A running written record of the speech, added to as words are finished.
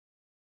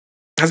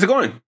How's it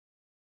going?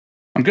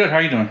 I'm good. How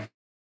are you doing?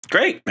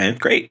 Great, man.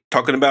 Great.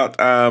 Talking about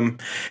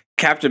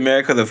Captain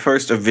America: The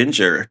First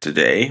Avenger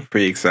today.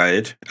 Pretty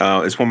excited.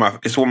 It's one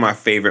of my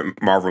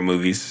favorite Marvel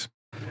movies,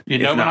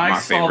 if When not I my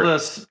saw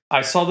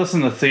favorite. this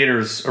in the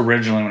theaters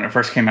originally when it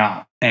first came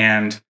out,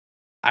 and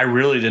I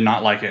really did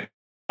not like it.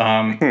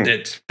 Hmm.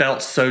 It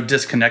felt so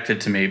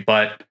disconnected to me,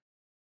 but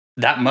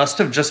that must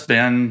have just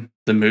been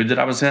the mood that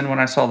I was in when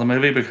I saw the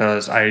movie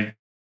because I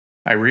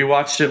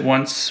rewatched it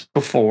once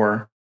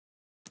before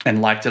and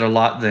liked it a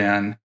lot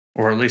then,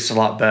 or at least a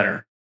lot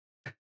better,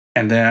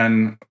 and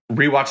then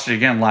rewatched it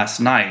again last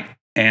night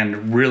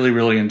and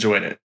really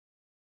enjoyed it.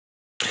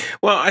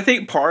 Well, I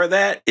think part of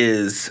that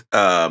is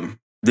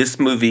this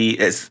movie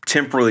is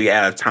temporarily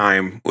out of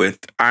time with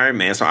Iron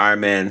Man. So Iron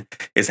Man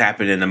is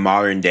happening in the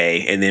modern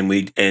day, and then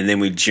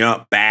we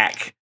jump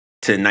back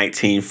to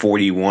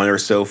 1941 or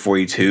so,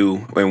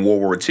 42 in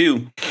World War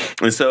II.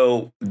 And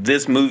so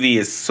this movie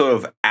is sort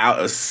of out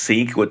of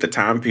sync with the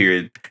time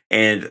period,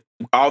 and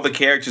all the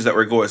characters that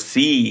we're going to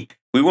see,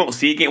 we won't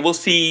see again. We'll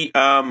see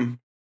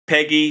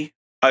Peggy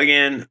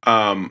again,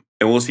 and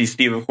we'll see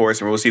Steve, of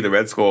course, and we'll see the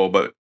Red Skull,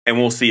 and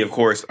we'll see, of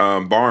course,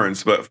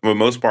 Barnes. But for the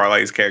most part, a lot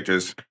of these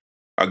characters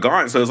are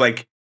gone. So it's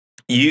like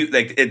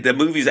the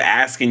movie's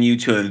asking you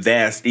to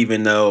invest,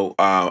 even though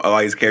a lot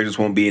of these characters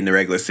won't be in the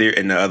regular series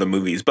in the other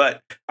movies.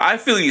 But I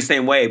feel the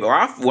same way.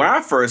 But when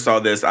I first saw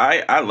this,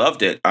 I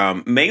loved it,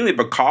 mainly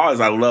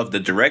because I love the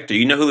director.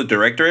 You know who the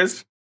director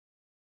is?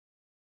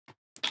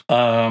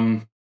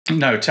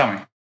 No, tell me.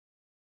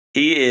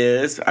 He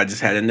is. I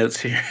just had the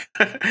notes here.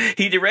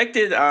 He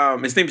directed.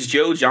 His name is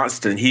Joe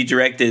Johnston. He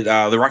directed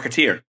The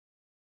Rocketeer,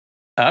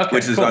 Okay,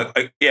 which is cool.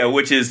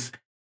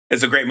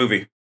 it's a great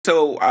movie.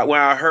 So when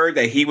I heard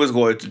that he was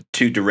going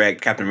to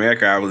direct Captain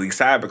America, I was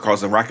excited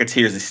because the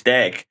Rocketeer's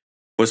aesthetic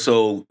was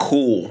so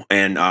cool,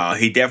 and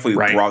he definitely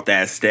Right. brought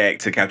that aesthetic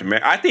to Captain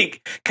America. I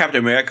think Captain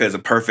America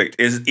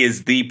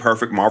is the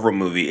perfect Marvel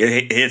movie.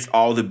 It hits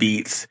all the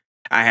beats.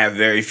 I have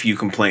very few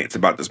complaints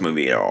about this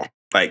movie at all.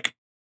 Like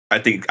I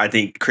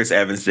think Chris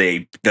Evans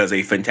does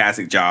a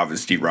fantastic job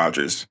as Steve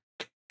Rogers,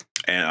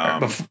 and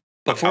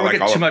Before I we like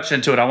get all too of much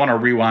into it, I want to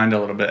rewind a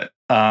little bit.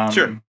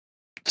 Sure.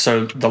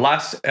 So the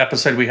last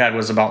episode we had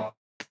was about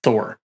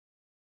Thor,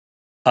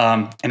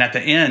 and at the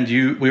end,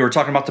 we were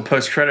talking about the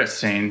post-credit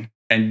scene,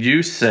 and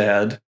you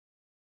said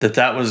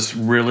that was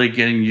really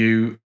getting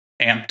you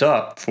amped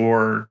up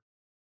for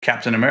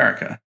Captain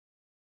America.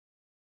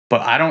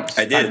 But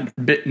I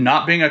did.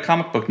 Not being a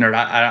comic book nerd,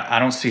 I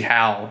don't see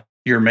how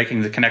you're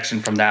making the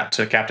connection from that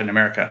to Captain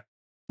America.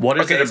 What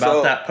is it Okay, about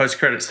so that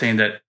post-credit scene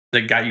that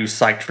got you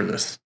psyched for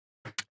this?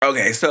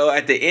 Okay, so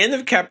at the end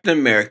of Captain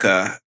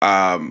America,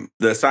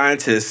 the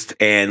scientist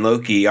and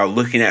Loki are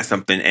looking at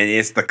something, and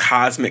it's the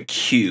cosmic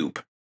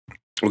cube.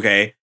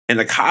 Okay, and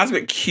the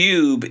cosmic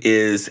cube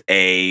is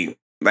it's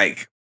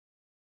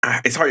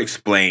hard to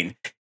explain.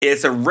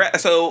 It's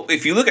so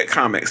if you look at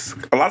comics,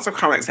 lots of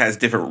comics has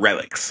different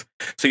relics.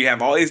 So you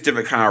have all these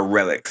different kind of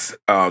relics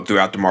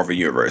throughout the Marvel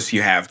universe.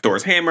 You have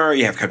Thor's hammer,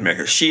 you have Captain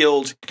America's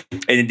shield.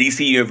 In the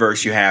DC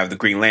universe, you have the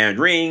Green Lantern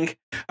ring.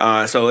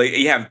 So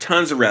you have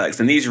tons of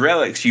relics, and these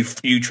relics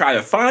you try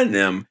to find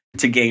them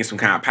to gain some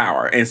kind of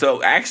power. And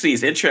so actually,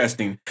 it's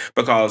interesting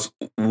because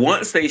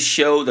once they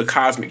show the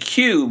cosmic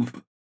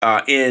cube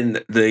in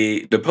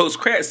the post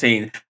credit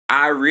scene,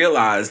 I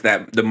realized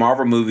that the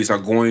Marvel movies are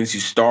going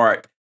to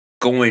start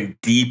going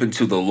deep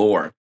into the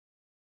lore.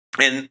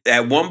 And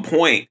at one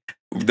point,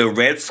 the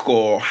Red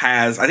Skull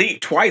has, I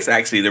think twice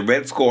actually, the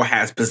Red Skull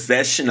has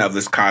possession of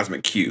this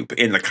cosmic cube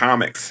in the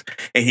comics,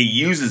 and he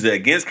uses it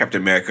against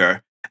Captain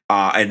America.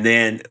 And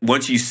then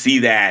once you see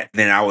that,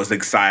 then I was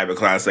excited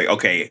because I was like,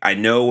 okay, I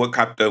know what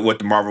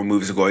the Marvel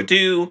movies are going to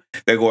do.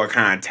 They're going to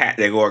kind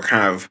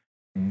of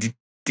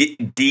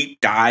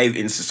deep dive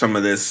into some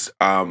of this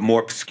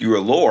more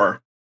obscure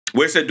lore,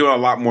 which they're doing a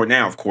lot more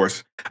now, of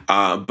course.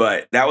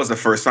 But that was the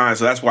first sign,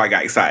 so that's why I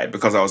got excited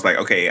because I was like,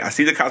 okay, I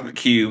see the cosmic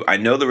cube. I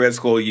know the Red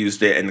Skull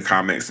used it in the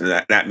comics, and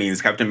that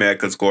means Captain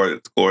America's going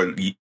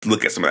to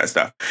look at some of that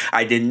stuff.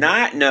 I did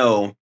not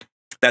know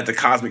that the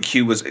cosmic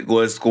cube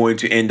was going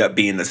to end up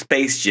being the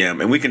space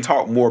gem, and we can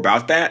talk more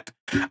about that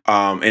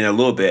in a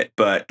little bit.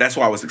 But that's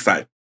why I was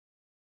excited.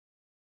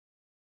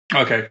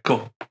 Okay,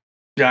 cool.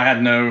 Yeah, I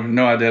had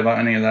no idea about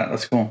any of that.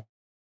 That's cool.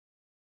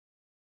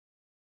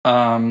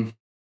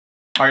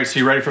 All right, so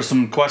you ready for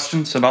some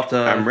questions about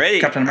the I'm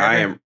ready. Captain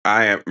America?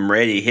 I am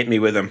ready. Hit me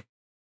with them.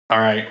 All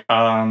right.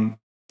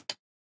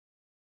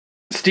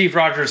 Steve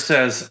Rogers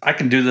says, I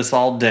can do this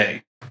all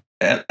day,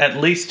 at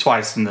least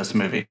twice in this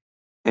movie.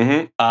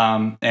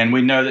 Mm-hmm. And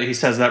we know that he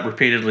says that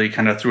repeatedly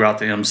kind of throughout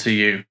the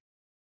MCU.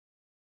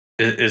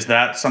 Is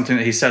that something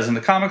that he says in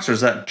the comics, or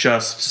is that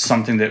just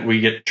something that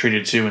we get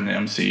treated to in the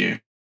MCU?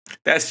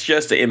 That's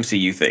just the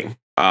MCU thing.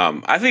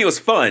 I think it was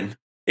fun.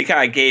 It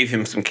kind of gave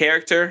him some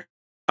character.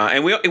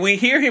 And we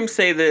hear him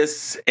say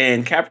this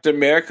in Captain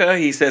America.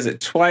 He says it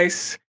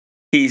twice.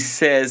 He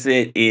says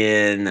it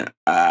in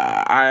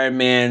Iron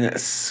Man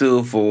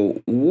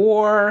Civil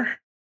War.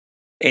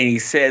 And he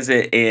says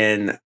it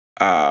in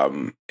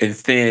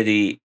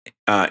Infinity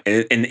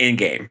in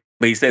Endgame,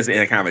 but he says it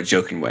in a kind of a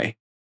joking way.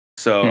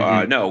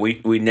 So no,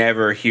 we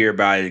never hear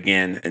about it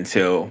again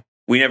until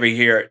we never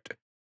hear it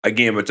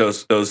again with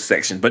those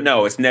sections. But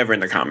no, it's never in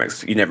the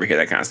comics. You never hear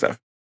that kind of stuff.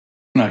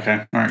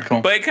 Okay, all right,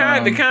 cool. But it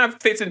kind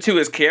of fits into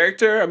his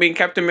character. I mean,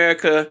 Captain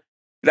America.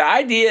 The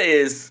idea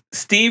is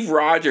Steve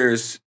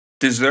Rogers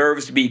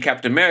deserves to be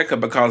Captain America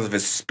because of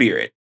his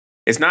spirit.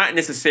 It's not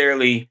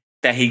necessarily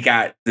that he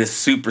got this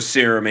super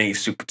serum and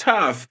he's super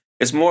tough.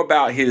 It's more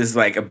about his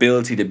like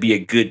ability to be a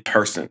good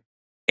person.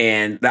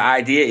 And the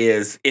idea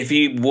is if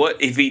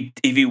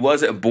he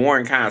wasn't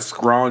born kind of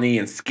scrawny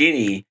and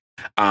skinny,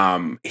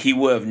 he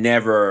would have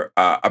never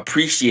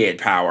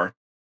appreciated power.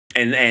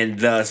 And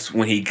thus,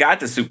 when he got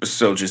the super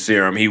soldier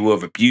serum, he would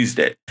have abused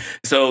it.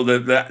 So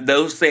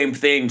those same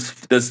themes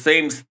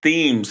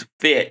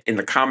fit in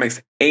the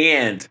comics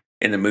and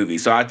in the movie.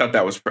 So I thought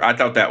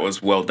that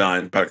was well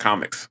done by the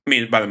comics. I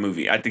mean, by the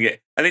movie. I think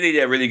they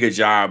did a really good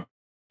job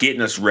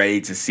getting us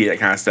ready to see that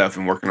kind of stuff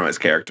and working on his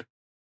character.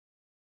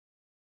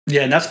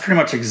 Yeah, and that's pretty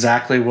much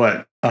exactly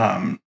what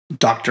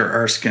Dr.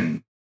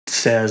 Erskine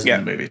says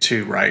in the movie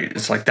too, right?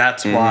 It's like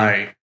that's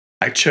why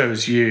I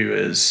chose you.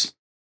 Is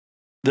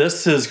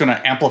this is going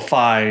to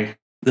amplify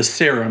the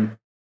serum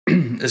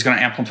is going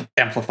to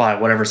amplify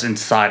whatever's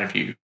inside of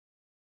you.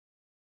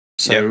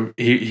 So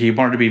he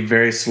wanted to be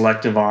very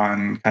selective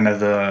on kind of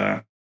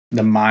the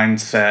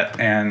mindset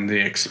and the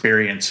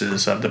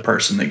experiences of the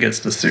person that gets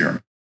the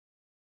serum.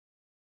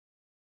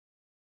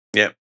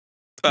 Yep.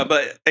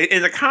 But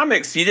in the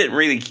comics, you didn't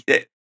really,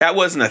 that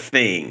wasn't a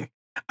thing.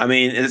 I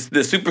mean,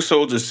 the super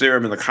soldier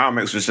serum in the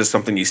comics was just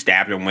something you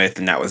stabbed him with,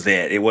 and that was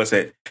it. It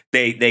wasn't,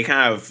 they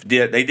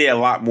did a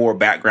lot more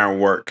background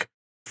work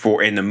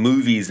in the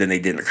movies than they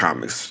did in the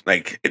comics.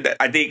 Like,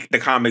 I think the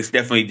comics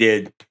definitely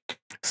did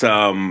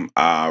some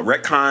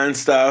retcon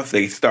stuff.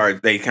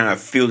 They kind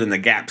of filled in the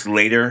gaps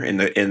later in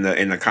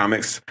the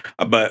comics.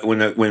 But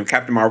when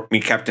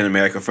Captain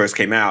America first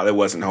came out, there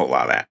wasn't a whole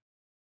lot of that.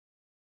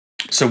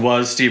 So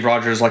was Steve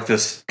Rogers like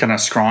this kind of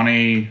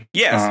scrawny?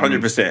 Yes,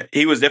 100%.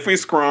 He was definitely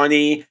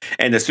scrawny,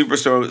 and the super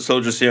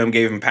soldier serum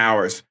gave him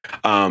powers.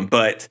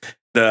 But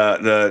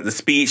the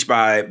speech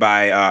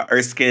by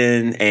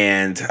Erskine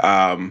and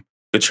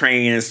the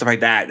train and stuff like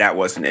that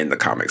wasn't in the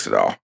comics at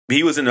all.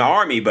 He was in the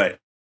army, but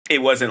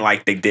it wasn't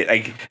like they did.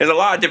 Like, there's a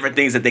lot of different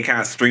things that they kind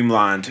of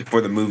streamlined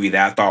for the movie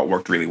that I thought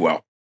worked really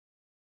well.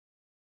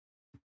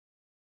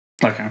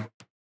 Okay.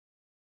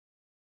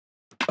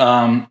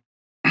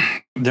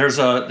 There's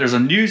a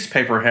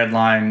newspaper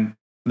headline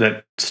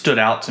that stood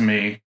out to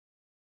me.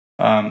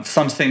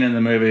 Some scene in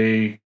the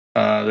movie,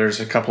 there's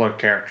a couple of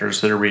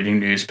characters that are reading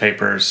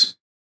newspapers,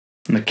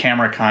 and the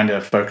camera kind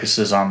of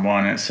focuses on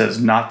one. And it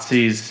says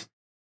Nazis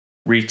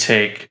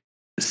retake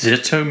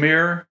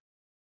Zitomir.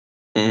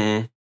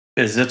 Mm-hmm.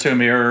 Is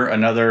Zitomir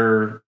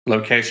another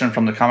location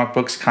from the comic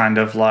books? Kind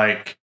of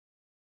like,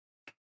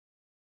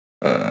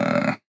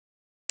 God,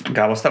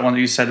 what's that one that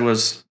you said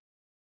was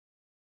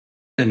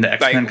in the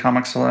X-Men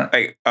comics a lot?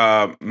 Like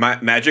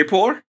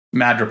Madripoor?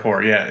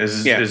 Madripoor, yeah.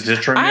 Is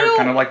Zitomir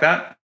kind of like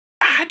that?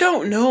 I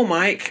don't know,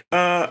 Mike.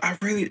 I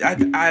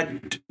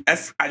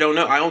don't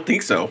know. I don't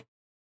think so. Okay.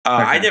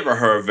 I never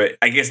heard of it.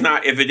 I guess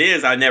not. If it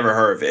is, I never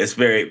heard of it. It's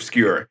very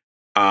obscure.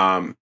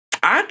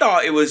 I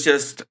thought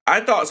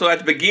so at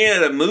the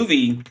beginning of the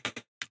movie,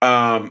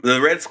 the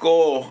Red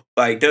Skull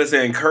does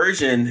an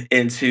incursion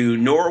into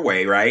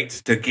Norway, right?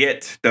 To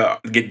get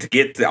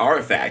the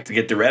artifact, to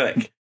get the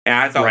relic. And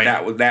I thought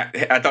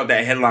I thought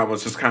that headline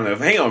was just kind of,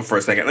 hang on for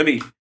a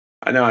second.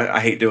 I know I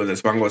hate doing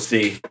this, but I'm going to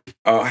see.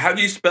 How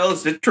do you spell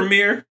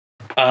Zitomir?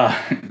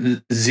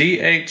 Zitomir.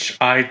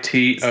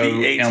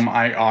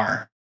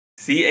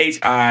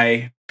 Zitomir.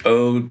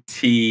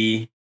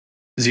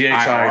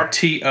 Zitomir.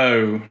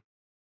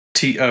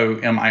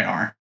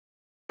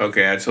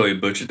 Okay, I totally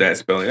butchered that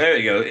spelling. There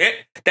you go.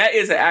 That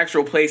is an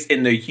actual place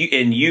in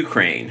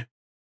Ukraine.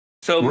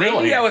 So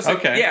maybe that was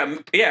okay.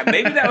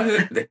 Maybe that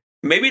was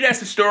maybe that's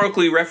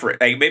historically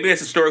referent. Like, maybe that's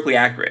historically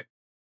accurate.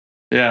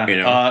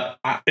 Yeah,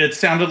 it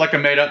sounded like a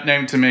made-up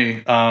name to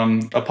me.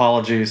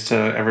 Apologies to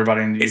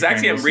everybody in the It's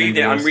Ukraine.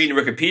 Actually, I'm reading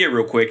Wikipedia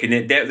real quick,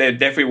 and there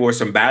definitely were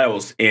some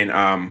battles in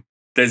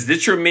the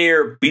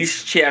Zitomir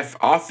Beastchef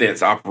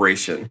offense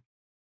operation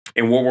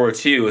in World War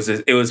II.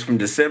 It was from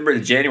December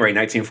to January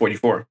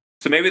 1944.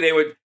 So maybe they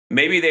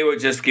were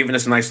just giving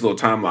us a nice little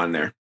timeline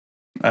there.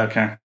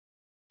 Okay,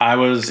 I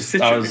was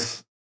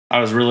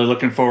really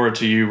looking forward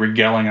to you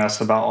regaling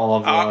us about all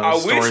of the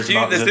stories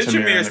about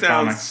Zitomir in the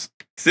comics.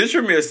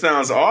 Zitomir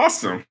sounds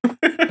awesome.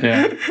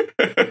 Yeah.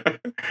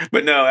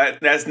 But no,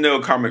 that's no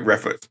comic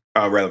relevance.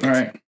 All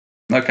right.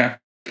 Okay.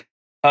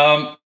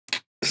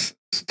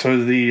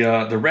 So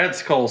the Red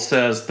Skull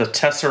says the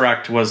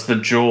Tesseract was the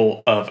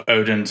jewel of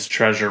Odin's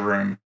treasure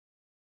room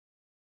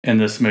in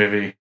this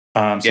movie.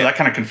 That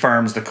kind of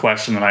confirms the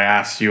question that I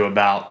asked you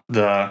about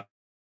the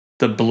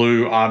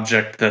blue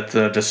object that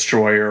the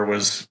Destroyer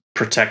was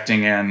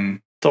protecting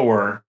in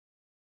Thor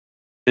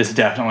is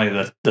definitely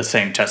the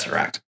same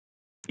Tesseract.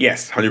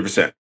 Yes,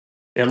 100%.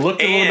 It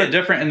looked a little bit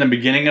different in the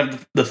beginning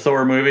of the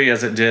Thor movie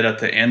as it did at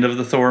the end of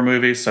the Thor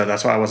movie, so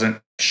that's why I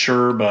wasn't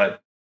sure,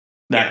 but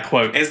that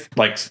quote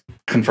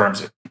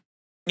confirms it.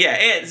 Yeah,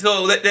 and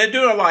so they're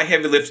doing a lot of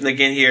heavy lifting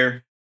again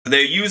here.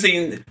 They're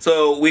using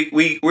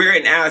we're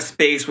in outer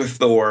space with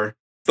Thor.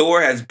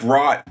 Thor has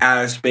brought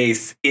outer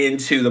space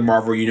into the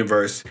Marvel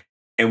universe,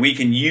 and we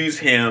can use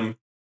him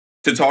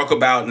to talk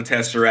about the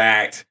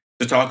Tesseract,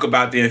 to talk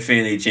about the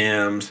Infinity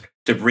Gems,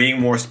 to bring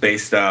more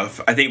space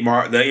stuff. I think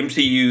the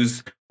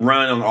MCU's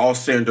run on all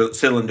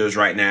cylinders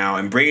right now,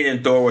 and bringing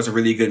in Thor was a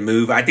really good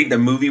move. I think the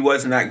movie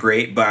wasn't that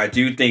great, but I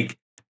do think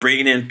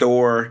bringing in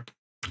Thor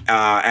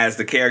as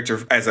the character,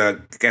 as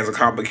a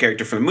comic book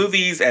character for the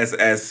movies,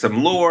 as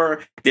some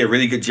lore, did a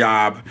really good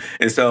job.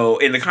 And so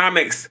in the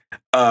comics,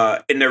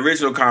 in the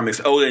original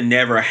comics, Odin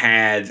never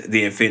had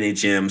the Infinity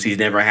Gems. He's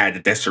never had the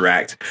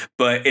Tesseract.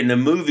 But in the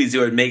movies, it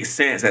would make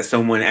sense that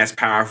someone as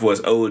powerful as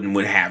Odin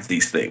would have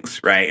these things,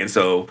 right? And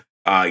so,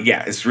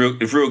 it's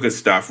real good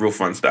stuff, real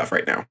fun stuff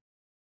right now.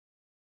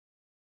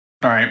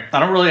 All right. I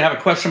don't really have a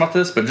question about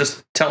this, but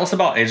just tell us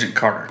about Agent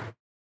Carter.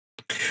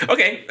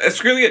 Okay,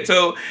 that's really good.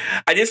 So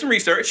I did some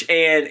research,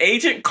 and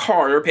Agent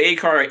Carter, Peggy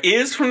Carter,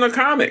 is from the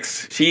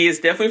comics. She is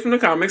definitely from the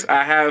comics.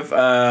 I have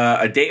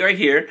a date right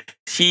here.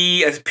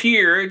 She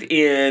appeared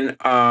in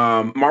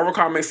Marvel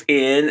Comics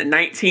in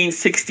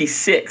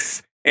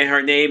 1966. And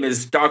her name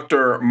is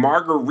Dr.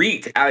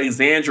 Marguerite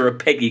Alexandra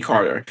Peggy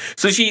Carter.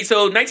 So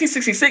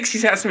 1966,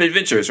 she's had some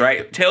adventures,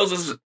 right? Tales of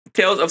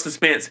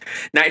Suspense,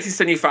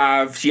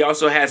 1975. She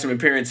also had some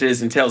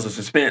appearances in Tales of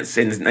Suspense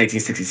in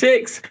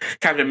 1966,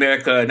 Captain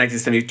America,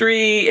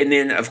 1973, and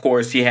then of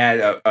course she had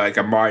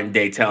a modern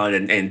day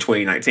talent in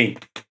 2019.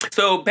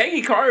 So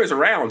Peggy Carter is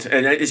around,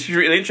 and it's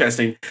really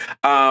interesting.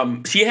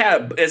 It's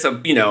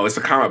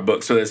a comic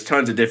book, so there's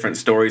tons of different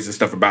stories and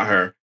stuff about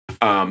her.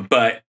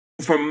 But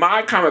from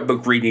my comic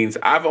book readings,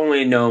 I've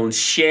only known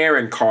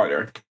Sharon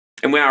Carter.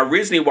 And when I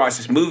originally watched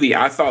this movie,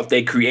 I thought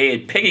they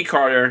created Peggy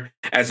Carter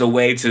as a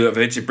way to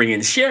eventually bring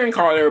in Sharon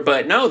Carter,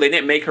 but no, they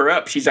didn't make her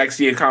up. She's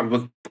actually a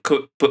comic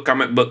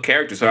book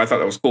character, so I thought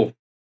that was cool.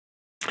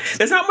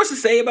 There's not much to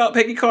say about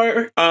Peggy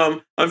Carter.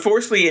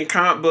 Unfortunately, in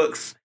comic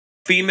books,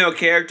 female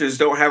characters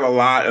don't have a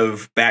lot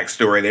of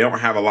backstory. They don't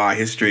have a lot of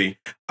history.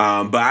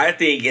 But I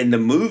think in the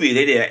movie,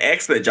 they did an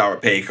excellent job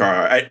with Peggy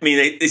Carter. I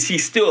mean,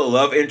 she's still a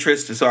love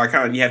interest, so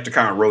you have to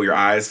kind of roll your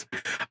eyes.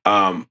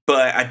 But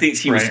I think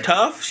she was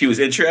tough. She was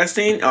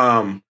interesting.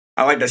 I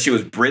like that she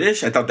was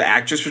British. I thought the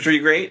actress was really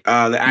great.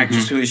 The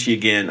actress, who is she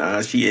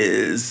again? She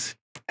is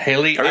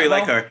Haley. I really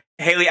like her.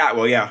 Haley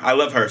Atwell, yeah. I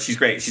love her. She's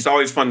great. She's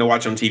always fun to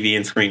watch on TV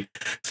and screen.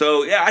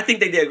 So, yeah, I think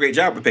they did a great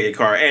job with Peggy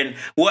Carter. And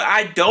what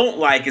I don't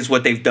like is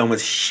what they've done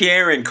with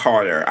Sharon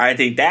Carter. I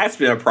think that's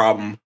been a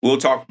problem. We'll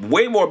talk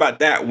way more about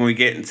that when we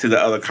get into the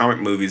other comic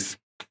movies.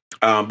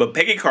 But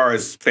Peggy Carter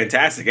is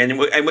fantastic. And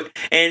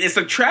it's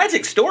a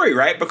tragic story,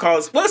 right?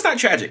 Because, well, it's not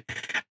tragic.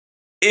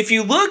 If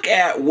you look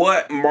at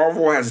what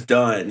Marvel has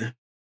done,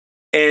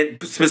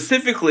 and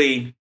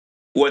specifically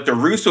what the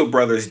Russo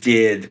brothers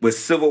did with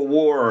Civil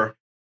War,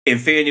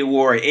 Infinity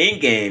War, and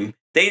Endgame,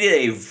 they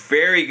did a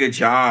very good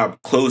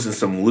job closing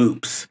some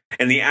loops.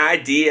 And the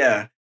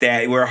idea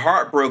that we're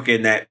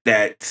heartbroken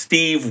that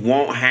Steve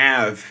won't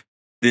have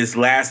this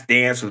last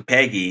dance with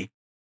Peggy,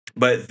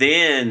 but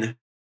then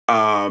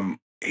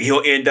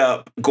he'll end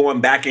up going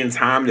back in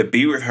time to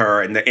be with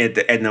her in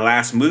the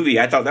last movie.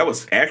 I thought that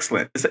was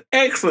excellent. It's an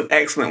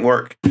excellent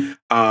work.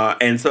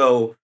 And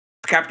so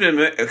Captain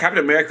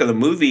America, the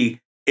movie,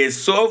 is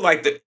sort of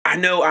like I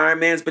know Iron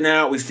Man's been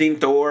out. We've seen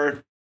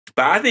Thor.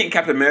 But I think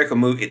Captain America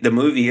the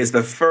movie is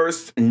the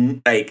first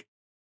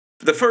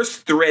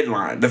thread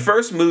line, the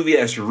first movie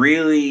that's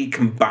really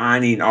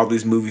combining all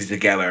these movies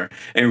together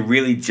and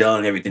really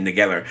gelling everything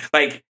together.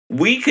 Like,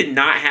 we could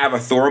not have a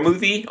Thor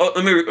movie. Oh,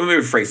 let me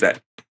rephrase that.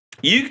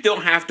 You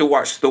don't have to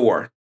watch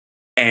Thor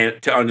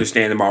and to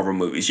understand the Marvel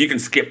movies. You can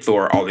skip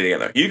Thor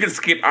altogether. You can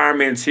skip Iron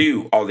Man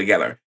 2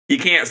 altogether. You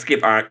can't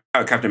skip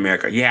Captain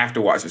America. You have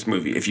to watch this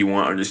movie if you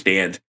want to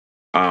understand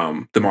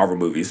the Marvel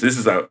movies. This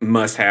is a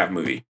must-have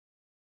movie.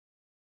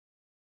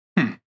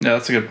 Yeah,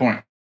 that's a good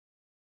point.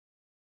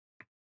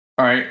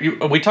 All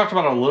right, we talked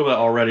about it a little bit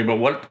already, but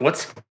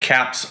what's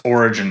Cap's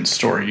origin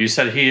story? You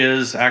said he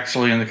is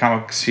actually in the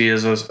comics. He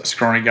is a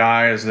scrawny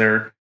guy. Is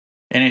there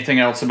anything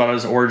else about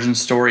his origin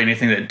story?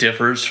 Anything that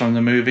differs from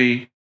the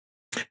movie?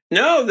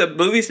 No, the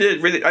movies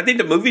did really. I think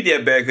the movie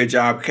did a very good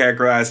job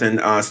characterizing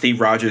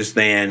Steve Rogers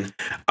than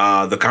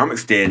the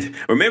comics did.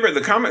 Remember,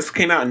 the comics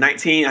came out in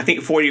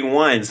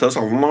 1941, so it's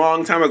a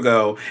long time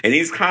ago, and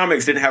these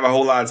comics didn't have a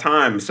whole lot of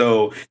time,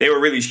 so they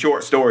were really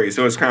short stories,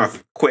 so it was kind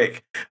of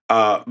quick.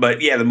 But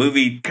yeah, the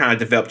movie kind of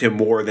developed him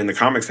more than the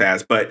comics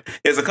has. But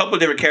there's a couple of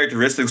different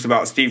characteristics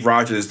about Steve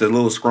Rogers, the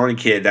little scrawny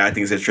kid, that I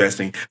think is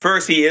interesting.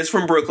 First, he is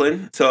from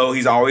Brooklyn, so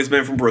he's always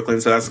been from Brooklyn,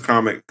 so that's a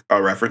comic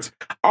reference.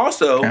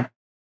 Also. Okay.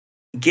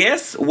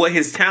 Guess what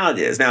his talent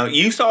is. Now,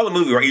 you saw the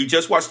movie, right? You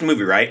just watched the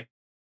movie, right?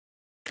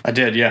 I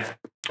did, yeah.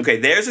 Okay,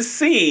 there's a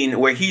scene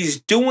where he's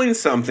doing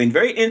something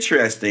very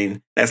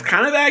interesting that's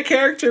kind of that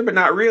character, but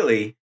not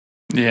really.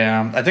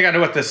 Yeah, I think I know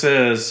what this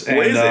is.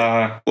 What And, is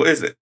it? What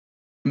is it?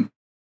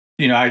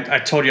 I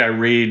told you I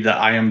read the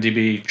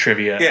IMDb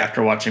trivia Yeah.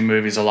 after watching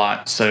movies a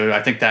lot, so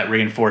I think that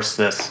reinforced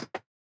this.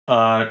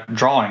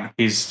 Drawing.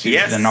 He's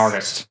Yes. an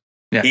artist.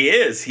 Yeah. He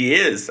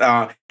is.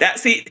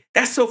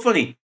 That's so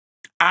funny.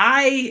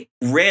 I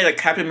read a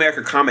Captain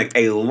America comic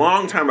a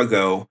long time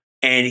ago,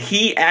 and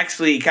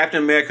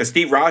Captain America,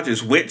 Steve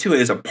Rogers, went to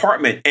his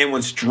apartment and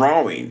was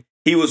drawing.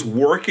 He was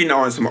working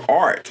on some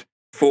art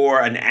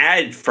for an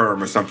ad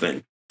firm or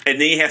something. And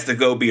then he has to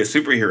go be a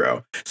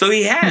superhero. So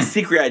he had a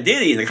secret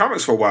identity in the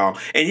comics for a while.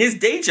 And his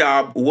day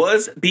job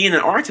was being an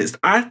artist.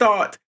 I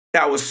thought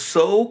that was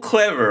so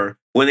clever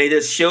when they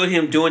just showed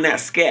him doing that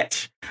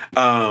sketch.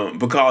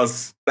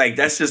 Because like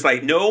that's just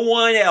like no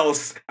one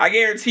else, I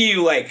guarantee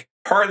you, like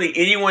hardly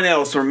anyone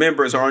else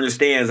remembers or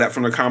understands that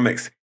from the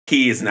comics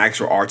he is an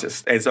actual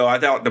artist. And so I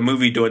thought the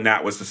movie doing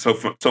that was just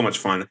so much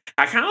fun.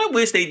 I kind of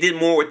wish they did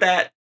more with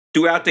that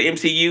throughout the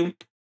MCU,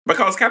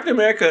 because Captain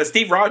America,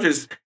 Steve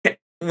Rogers,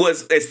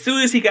 was, as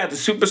soon as he got the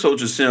super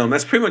soldier serum,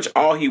 that's pretty much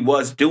all he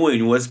was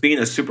doing, was being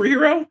a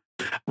superhero.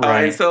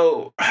 Right. And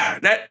so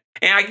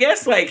I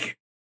guess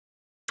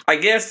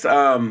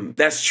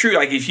that's true.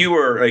 Like if you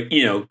were like,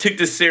 took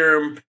the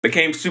serum,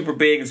 became super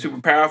big and super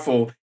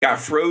powerful, got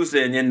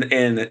frozen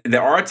in the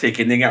Arctic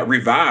and then got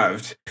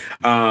revived,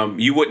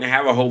 you wouldn't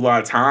have a whole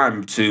lot of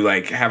time to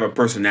like have a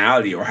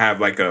personality or have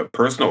like a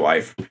personal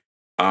life.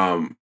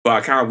 But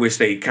I kind of wish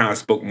they kind of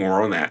spoke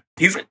more on that.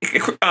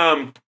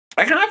 I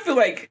kind of feel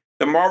like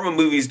the Marvel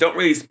movies don't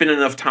really spend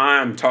enough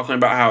time talking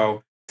about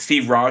how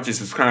Steve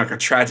Rogers is kind of like a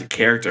tragic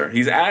character.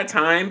 He's out of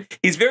time.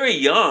 He's very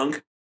young.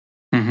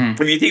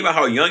 Mm-hmm. If you think about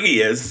how young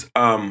he is,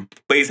 but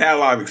he's had a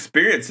lot of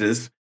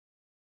experiences.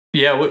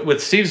 Yeah,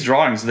 with Steve's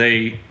drawings,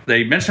 they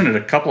mentioned it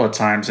a couple of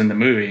times in the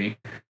movie.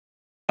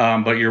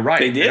 But you're right.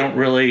 They did?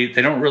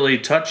 They don't really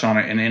touch on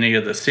it in any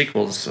of the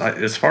sequels,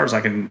 as far as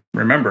I can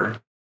remember.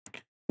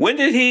 When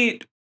did he?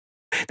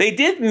 They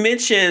did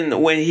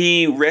mention when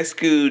he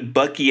rescued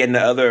Bucky and the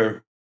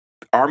other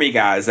army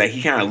guys that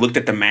he kind of looked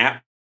at the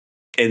map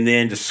and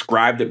then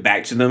described it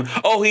back to them.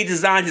 Oh, he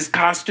designed his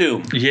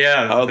costume.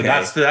 Yeah, okay.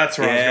 That's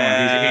where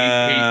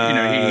I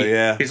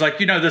was going. He's like,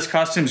 this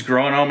costume's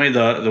growing on me.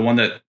 The one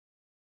that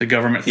the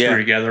government threw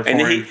together for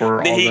him for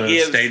all the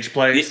stage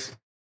plays.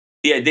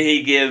 Then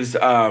he gives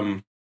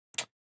not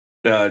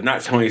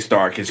Tony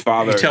Stark, his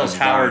father. He tells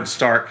Howard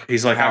Stark.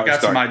 He's like, I've got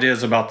some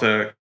ideas about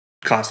the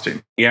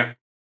costume. Yeah.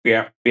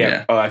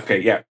 Oh, okay.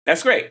 Yeah,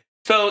 that's great.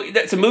 So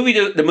that's a movie.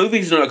 The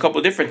movie's doing a couple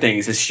of different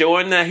things. It's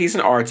showing that he's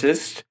an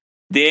artist.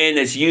 Then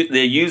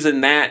they're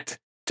using that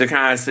to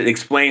kind of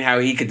explain how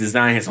he could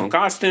design his own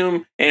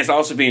costume, and it's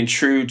also being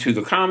true to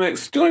the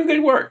comics. Doing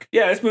good work.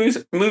 Yeah, this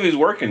movie's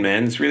working,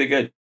 man. It's really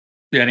good.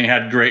 Yeah, and he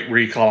had great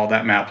recall of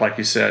that map, like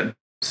you said.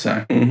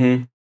 So,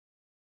 All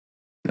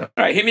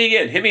right, hit me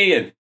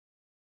again.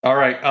 All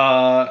right.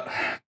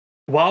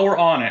 While we're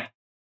on it,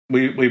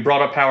 we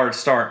brought up Howard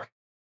Stark.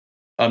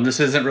 This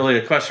isn't really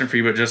a question for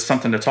you, but just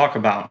something to talk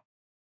about.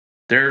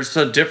 There's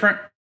a different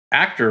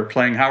actor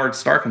playing Howard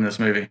Stark in this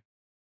movie.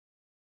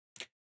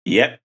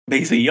 Yep, but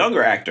he's a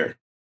younger actor.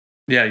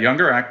 Yeah,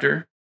 younger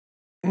actor.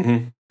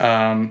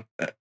 Mm-hmm.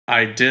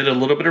 I did a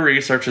little bit of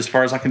research. As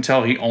far as I can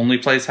tell, he only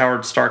plays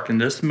Howard Stark in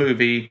this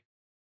movie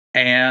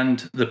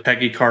and the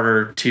Peggy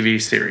Carter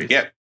TV series.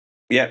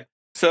 Yep.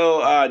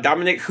 So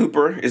Dominic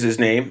Hooper is his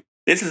name.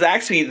 This is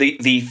actually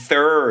the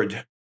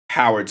third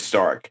Howard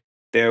Stark.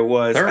 There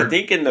was, I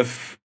think, in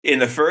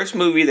the first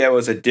movie there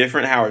was a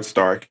different Howard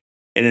Stark,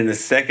 and in the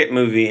second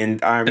movie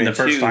in Iron Man 2,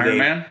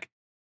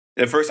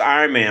 the first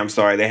Iron Man, I'm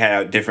sorry, they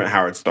had a different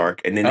Howard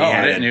Stark, and then they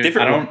had a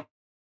different one.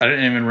 I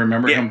didn't even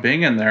remember him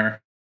being in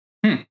there.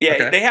 Yeah,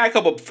 okay. They had a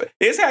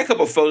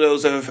couple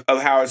photos of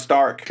Howard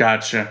Stark.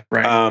 Gotcha.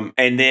 Right.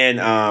 And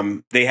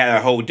then they had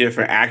a whole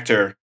different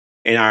actor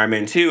in Iron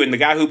Man 2, and the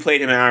guy who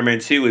played him in Iron Man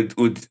 2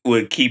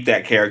 would keep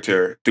that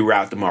character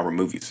throughout the Marvel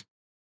movies.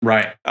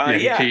 Right.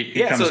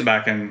 He comes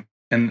back in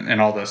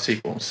all those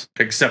sequels,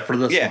 except for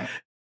this one.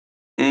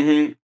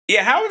 Mm-hmm.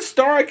 Yeah, Howard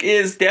Stark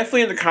is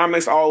definitely in the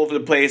comics all over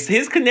the place.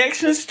 His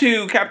connections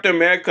to Captain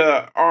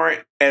America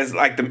are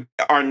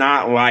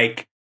not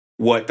like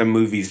what the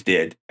movies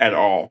did at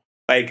all.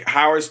 Like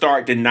Howard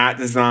Stark did not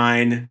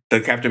design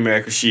the Captain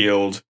America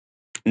shield,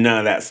 none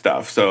of that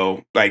stuff.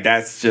 So like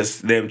that's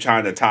just them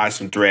trying to tie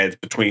some threads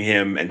between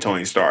him and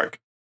Tony Stark.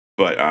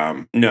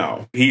 But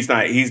no, he's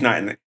not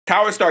in the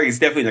Howard Stark is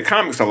definitely in the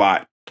comics a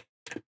lot.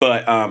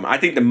 But I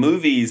think the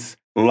movies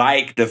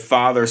like the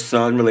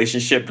father-son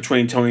relationship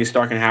between Tony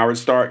Stark and Howard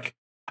Stark.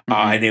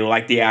 And they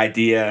like the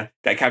idea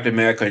that Captain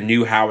America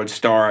knew Howard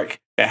Stark,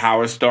 that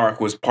Howard Stark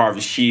was part of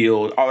the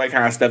SHIELD, all that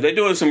kind of stuff. They're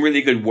doing some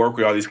really good work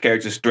with all these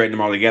characters, threading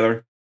them all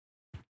together.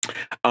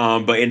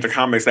 But in the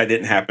comics, that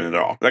didn't happen at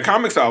all. The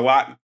comics are a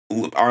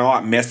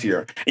lot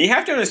messier. And you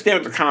have to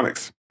understand with the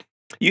comics,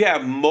 you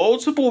have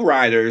multiple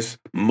writers,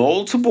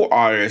 multiple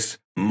artists,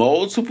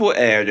 multiple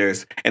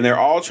editors, and they're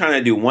all trying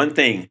to do one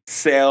thing: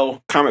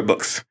 sell comic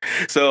books.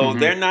 So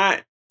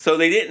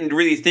they didn't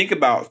really think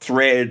about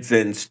threads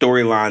and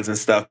storylines and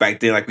stuff back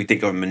then like we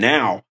think of them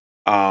now.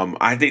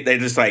 I think they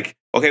just like,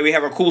 okay, we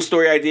have a cool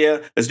story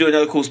idea. Let's do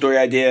another cool story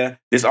idea.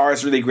 This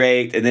art's really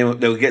great, and then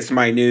they'll get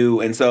somebody new.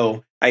 And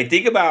so I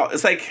think about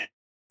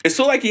it's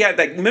so like you had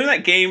that. Remember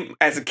that game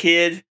as a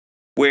kid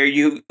where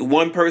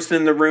one person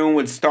in the room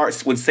would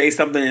say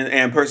something in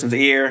a person's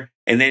ear,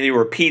 and then they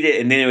repeat it,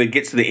 and then it would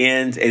get to the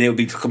end, and it would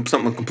be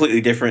something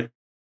completely different.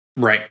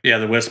 Right. Yeah,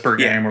 the whisper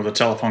game or the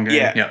telephone game.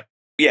 Yeah.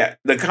 Yeah.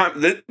 The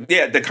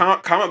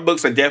comic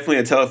books are definitely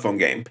a telephone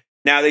game.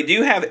 Now they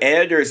do have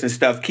editors and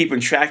stuff keeping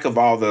track of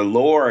all the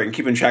lore and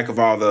keeping track of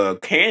all the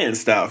canon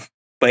stuff,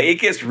 but it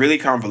gets really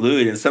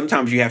convoluted, and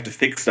sometimes you have to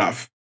fix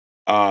stuff.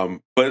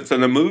 But so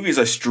the movies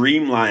are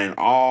streamlining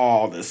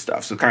all this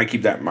stuff, so kind of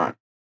keep that in mind.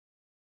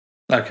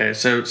 Okay,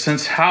 so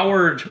since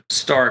Howard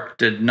Stark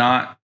did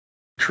not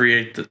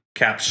create the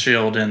Cap's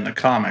shield in the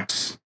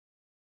comics,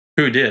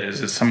 who did?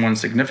 Is it someone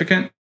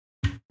significant?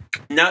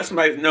 Not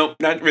somebody. No,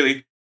 not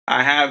really.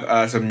 I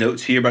have some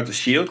notes here about the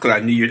shield because I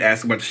knew you'd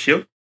ask about the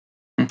shield.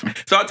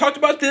 So I talked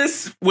about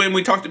this when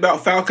we talked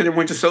about Falcon and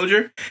Winter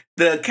Soldier.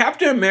 The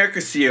Captain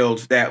America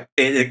shield that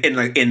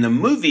in the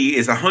movie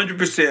is 100%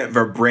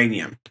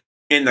 vibranium.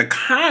 In the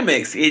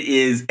comics, it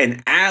is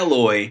an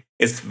alloy.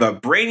 It's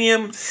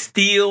vibranium,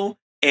 steel,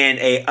 and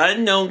an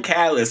unknown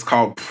catalyst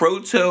called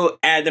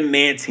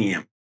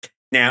proto-adamantium.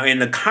 Now, in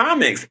the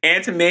comics,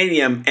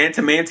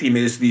 adamantium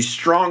is the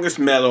strongest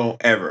metal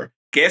ever.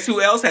 Guess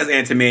who else has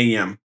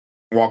adamantium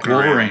walking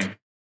around?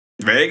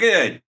 Very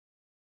good.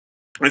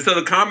 And so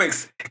the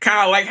comics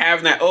kind of like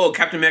having that,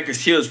 Captain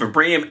America's shield is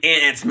vibranium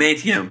and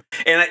adamantium.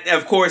 And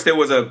of course,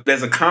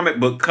 there's a comic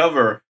book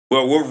cover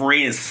where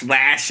Wolverine is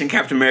slashing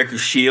Captain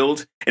America's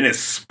shield and there's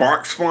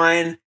sparks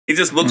flying. It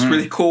just looks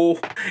really cool.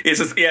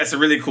 It's a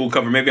really cool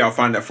cover. Maybe I'll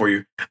find that for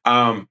you.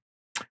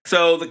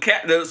 So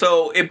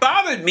it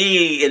bothered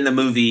me in the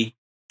movie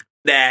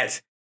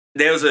that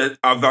there's a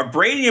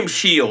vibranium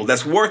shield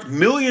that's worth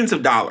millions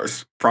of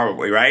dollars,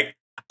 probably, right?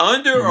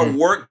 Under a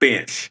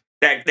workbench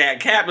that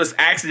Cap just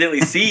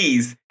accidentally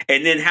sees,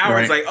 and then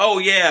Howard's like, oh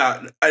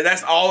yeah,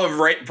 that's all of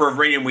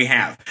vibranium we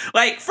have.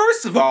 Like,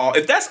 first of all,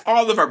 if that's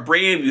all the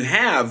vibranium you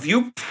have,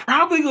 you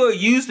probably going to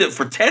use it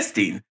for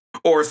testing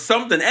or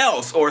something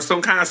else, or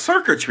some kind of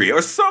circuitry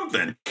or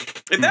something.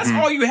 If that's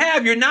all you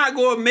have, you're not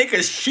going to make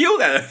a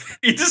shield out of it.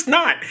 You're just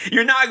not.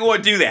 You're not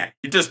going to do that.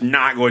 You're just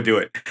not going to do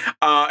it.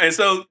 And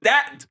so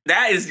that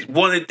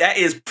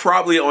is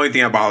probably the only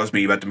thing that bothers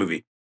me about the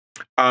movie.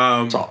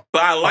 But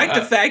I like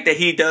the fact that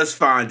he does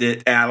find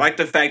it, and I like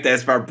the fact that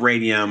it's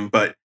vibranium.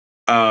 But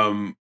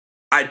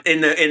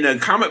in the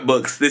comic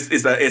books, this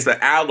is an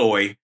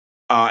alloy,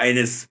 and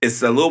it's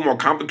a little more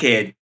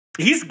complicated.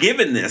 He's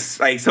given this,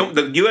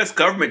 the U.S.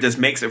 government just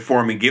makes it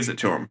for him and gives it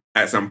to him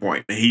at some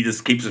point, and he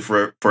just keeps it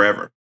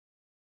forever.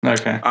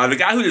 Okay. The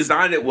guy who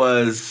designed it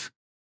was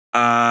in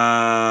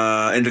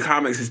the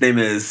comics. His name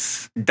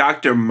is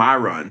Dr.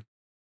 Myron.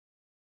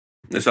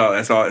 That's all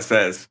it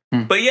says.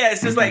 But yeah,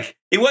 it's just like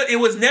it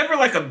was never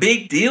like a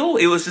big deal.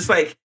 It was just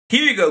like,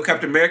 here you go,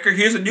 Captain America.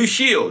 Here's a new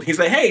shield. He's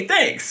like, hey,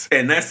 thanks,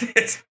 and that's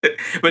it.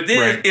 But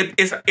then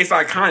it's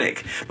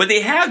iconic. But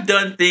they have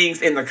done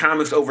things in the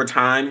comics over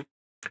time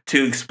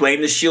to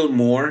explain the shield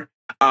more.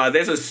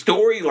 There's a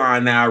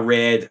storyline that I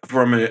read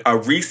from a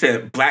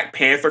recent Black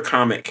Panther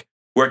comic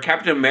where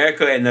Captain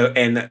America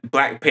and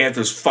Black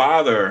Panther's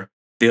father,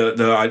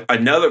 the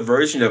another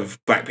version of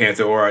Black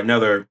Panther or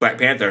another Black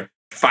Panther,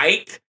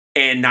 fight,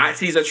 and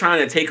Nazis are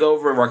trying to take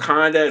over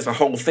Wakanda. It's a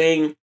whole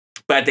thing.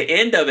 But at the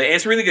end of it, and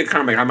it's a really good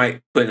comic, I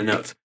might put in the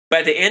notes.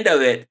 But at the end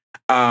of it,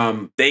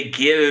 they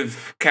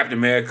give Captain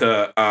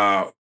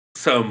America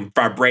some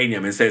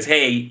vibranium and says,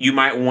 hey, you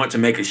might want to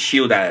make a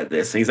shield out of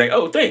this. And he's like,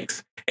 oh,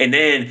 thanks. And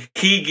then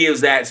he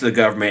gives that to the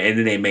government, and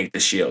then they make the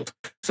shield.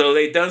 So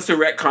they've done some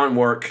retcon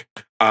work.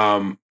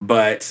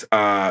 But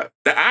the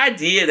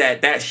idea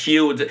that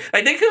shield,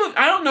 I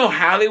don't know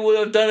how they would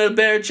have done a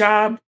better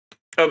job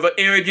of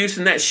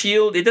introducing that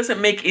shield. It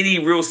doesn't make any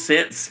real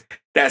sense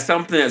that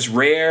something that's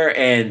rare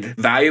and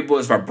valuable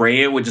as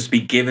vibranium would just be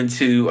given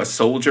to a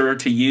soldier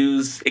to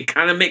use. It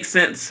kind of makes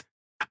sense.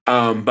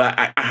 But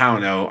I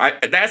don't know.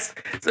 That's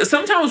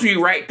sometimes when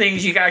you write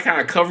things, you gotta kind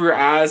of cover your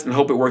eyes and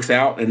hope it works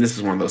out. And this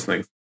is one of those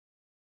things.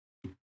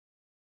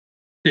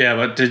 Yeah,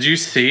 but did you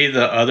see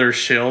the other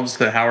shields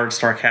that Howard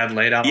Stark had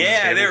laid out?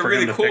 Yeah, they were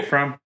really cool.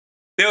 From?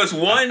 There was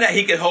one that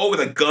he could hold with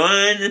a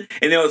gun,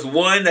 and there was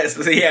one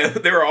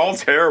they were all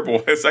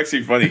terrible. It's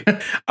actually funny.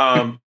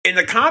 In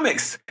the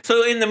comics,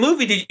 so in the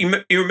movie, did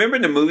you remember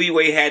in the movie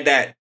where he had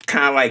that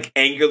kind of like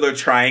angular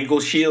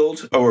triangle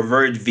shield or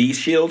reverted V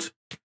shield?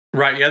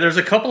 Right. Yeah, there's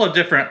a couple of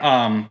different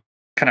kind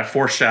of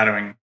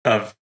foreshadowing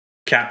of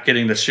Cap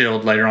getting the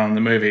shield later on in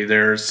the movie.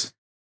 There's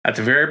at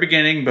the very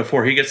beginning,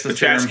 before he gets the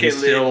serum, he's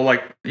still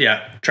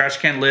trash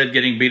can lid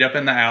getting beat up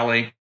in the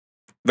alley.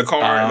 The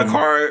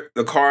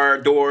car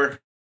door.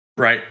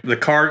 Right. The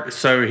car.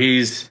 So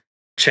he's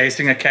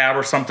chasing a cab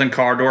or something.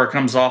 Car door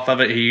comes off of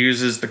it. He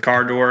uses the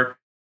car door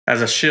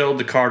as a shield.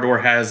 The car door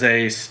has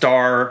a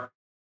star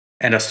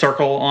and a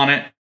circle on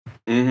it.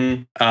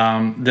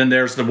 Mm-hmm. Then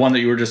there's the one that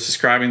you were just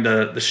describing,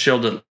 the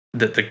shield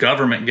that the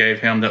government gave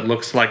him that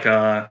looks like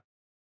a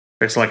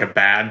It's like a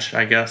badge,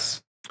 I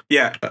guess.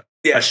 Yeah,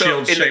 yeah. A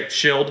shield-shaped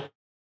shield.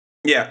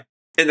 Yeah,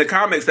 in the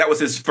comics, that was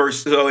his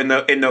first. So in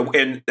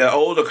the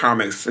older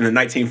comics, in the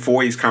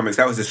 1940s comics,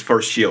 that was his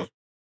first shield,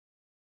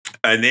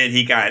 and then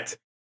he got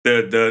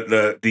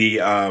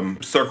the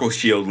circle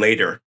shield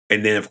later,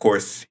 and then of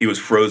course he was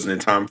frozen in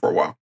time for a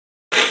while.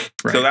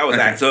 Right. So that was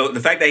that. So the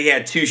fact that he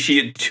had two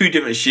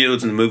different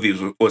shields in the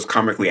movie was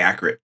comically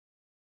accurate.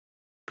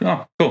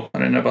 Oh, cool! I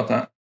didn't know about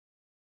that.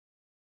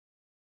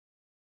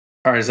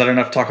 All right, is that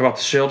enough to talk about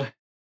the shield?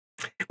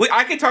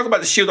 I can talk about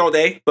the shield all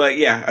day, but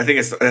yeah, I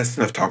think that's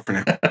enough talk for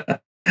now.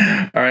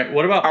 All right,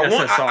 what about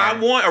SSR?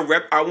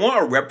 I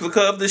want a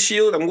replica of the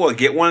shield. I'm going to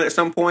get one at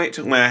some point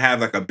when I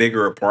have like a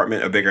bigger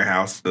apartment, a bigger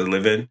house to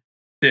live in.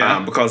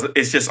 Yeah, because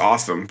it's just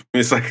awesome.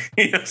 It's like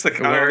I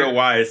don't know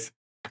why.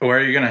 Where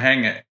are you going to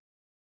hang it?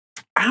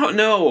 I don't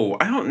know.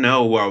 I don't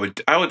know.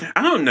 I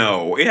don't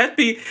know. It had to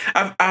be.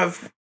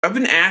 I've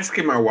been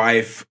asking my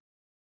wife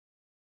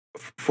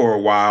for a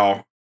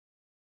while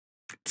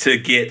to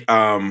get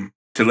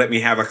to let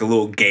me have like a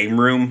little game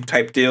room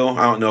type deal.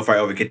 I don't know if I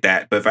ever get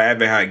that, but if I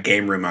ever had a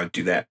game room, I'd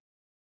do that.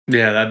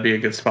 Yeah, that'd be a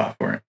good spot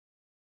for it.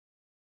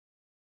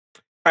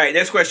 All right,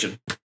 next question.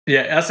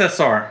 Yeah,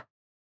 SSR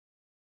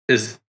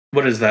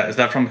what is that? Is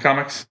that from the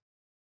comics?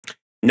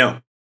 No.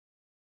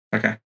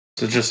 Okay,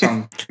 so just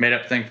some made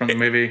up thing from the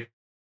movie.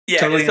 Yeah,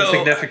 totally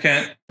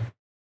insignificant.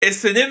 It's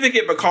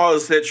significant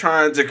because they're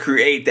trying to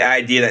create the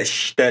idea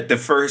that the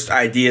first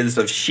ideas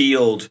of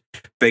S.H.I.E.L.D.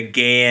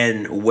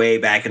 began way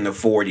back in the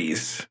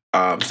 40s.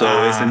 It's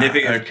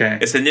significant. Okay.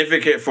 It's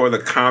significant for the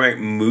comic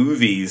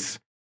movies,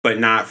 but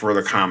not for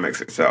the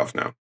comics itself.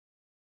 No.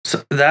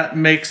 So that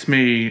makes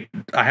me.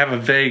 I have a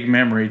vague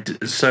memory.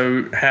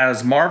 So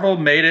has Marvel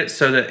made it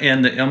so that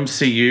in the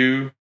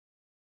MCU,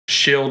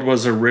 S.H.I.E.L.D.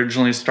 was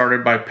originally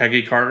started by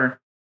Peggy Carter?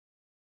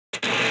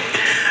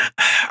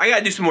 I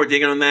gotta do some more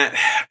digging on that.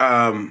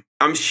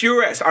 I'm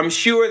sure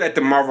that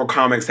the Marvel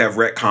comics have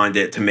retconned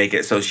it to make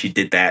it so she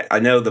did that. I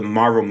know the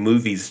Marvel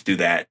movies do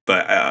that,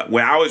 but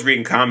when I was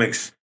reading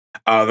comics,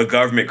 the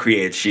government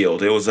created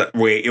S.H.I.E.L.D.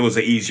 It was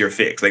an easier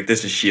fix. Like,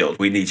 this is S.H.I.E.L.D.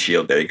 We need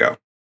S.H.I.E.L.D. There you go.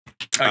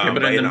 Okay,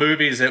 but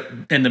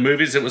in the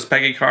movies, it was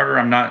Peggy Carter.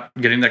 I'm not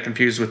getting that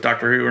confused with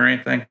Doctor Who or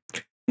anything.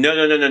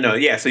 No.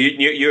 Yeah, so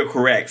you're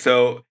correct.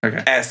 So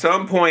At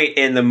some point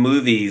in the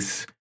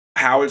movies,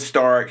 Howard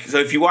Stark. So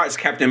if you watch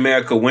Captain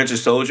America: Winter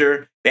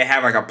Soldier, they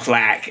have like a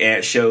plaque, and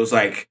it shows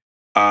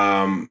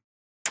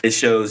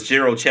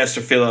General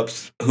Chester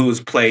Phillips,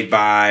 who's played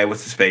by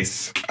what's his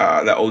face,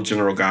 that old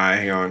general guy.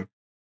 Hang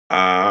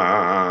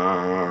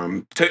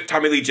on,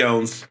 Tommy Lee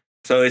Jones.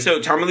 So they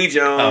show Tommy Lee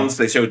Jones,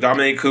 they show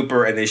Dominic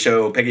Cooper, and they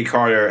show Peggy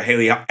Carter,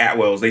 Haley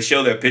Atwell. They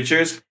show their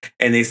pictures,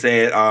 and they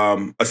said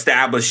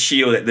establish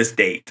S.H.I.E.L.D. at this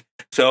date.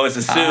 So it's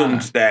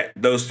assumed that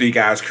those three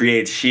guys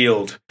created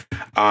S.H.I.E.L.D.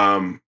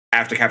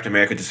 After Captain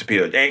America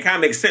disappeared. And it kind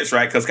of makes sense,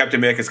 right? Because Captain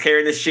America's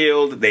carrying the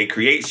shield, they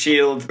create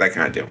S.H.I.E.L.D., that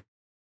kind of deal.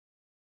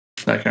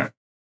 Okay.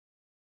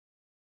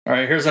 All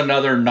right, here's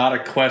another, not a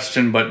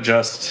question, but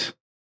just,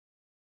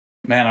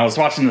 man, I was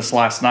watching this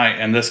last night,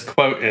 and this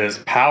quote is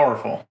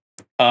powerful.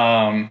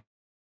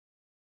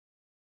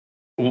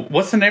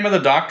 What's the name of the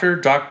doctor?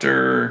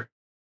 Dr.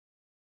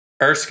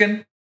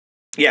 Erskine?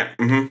 Yeah.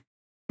 Mm-hmm.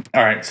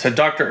 All right, so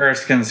Dr.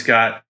 Erskine's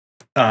got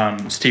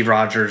Steve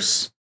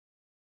Rogers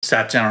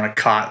sat down on a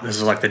cot. This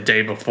is like the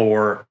day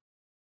before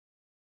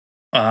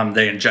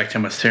they inject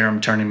him with serum,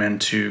 turn him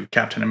into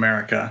Captain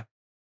America.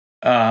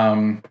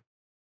 And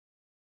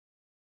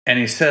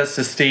he says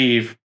to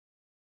Steve,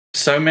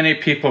 so many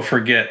people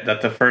forget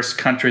that the first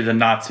country the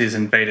Nazis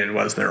invaded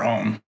was their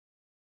own.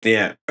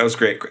 Yeah, that was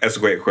great. That's a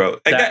great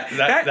quote.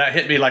 That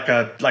hit me like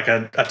a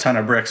ton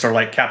of bricks, or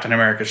like Captain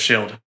America's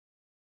shield.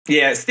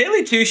 Yeah,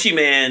 Stanley Tucci,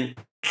 man,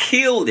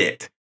 killed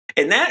it.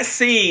 And that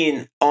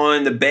scene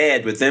on the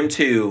bed with them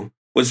two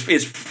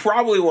is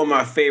probably one of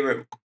my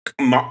favorite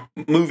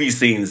movie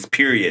scenes,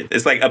 period.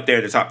 It's like up there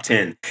in the top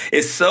 10.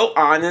 It's so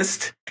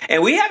honest.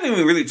 And we haven't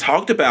even really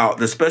talked about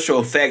the special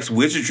effects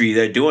wizardry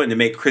they're doing to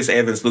make Chris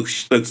Evans look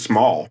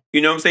small. You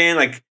know what I'm saying?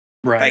 Like,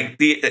 right.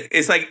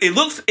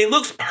 It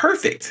looks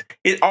perfect.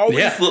 It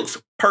always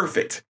looks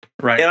perfect.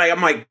 Right. And like,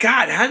 I'm like,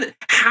 God,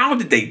 how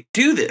did they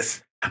do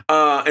this?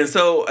 And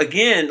so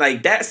again,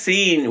 like that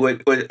scene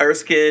with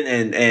Erskine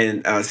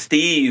and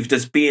Steve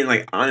just being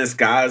like honest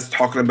guys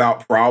talking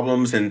about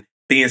problems and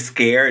being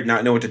scared,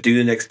 not knowing what to do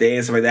the next day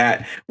and stuff like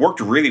that, worked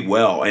really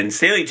well. And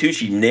Stanley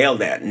Tucci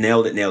nailed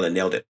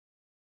it.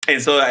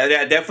 And so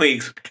that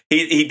definitely,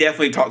 he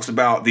definitely talks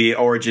about the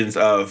origins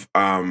of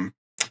the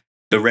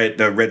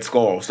Red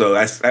Skull. So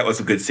that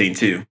was a good scene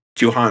too.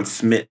 Johann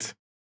Schmidt.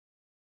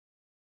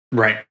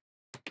 Right.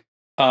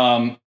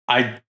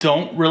 I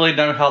don't really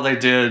know how they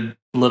did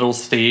Little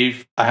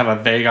Steve. I have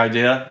a vague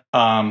idea.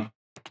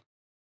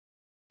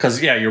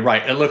 Because, yeah, you're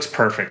right. It looks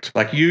perfect.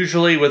 Like,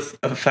 usually with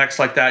effects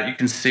like that, you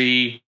can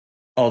see,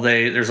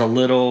 there's a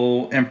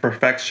little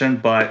imperfection,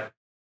 but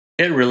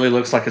it really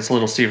looks like it's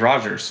Little Steve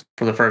Rogers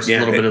for the first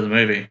little bit of the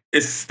movie.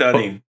 It's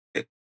stunning.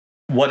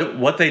 But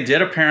what they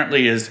did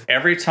apparently is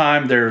every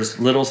time there's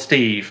Little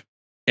Steve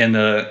in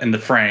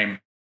the frame,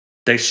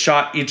 they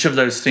shot each of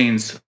those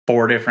scenes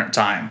 4 different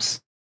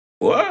times.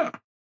 What?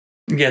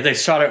 Yeah, they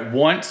shot it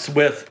once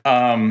with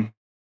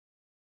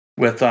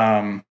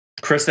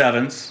Chris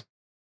Evans.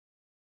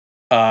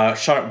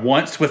 Shot it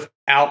once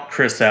without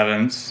Chris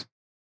Evans.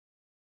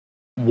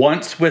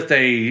 Once with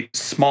a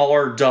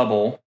smaller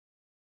double.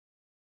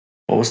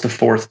 What was the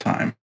 4th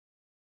time?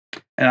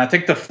 And I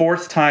think the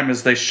 4th time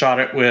is they shot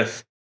it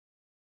with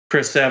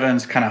Chris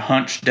Evans kind of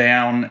hunched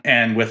down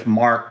and with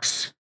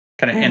marks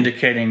kind of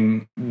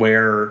indicating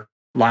where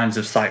lines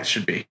of sight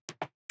should be.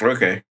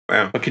 Okay,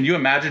 wow. But can you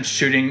imagine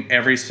shooting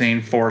every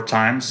scene 4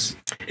 times?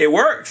 It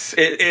works.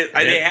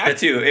 They have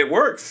to. It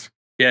works.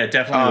 Yeah, it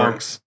definitely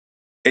works.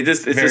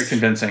 It's very just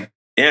convincing.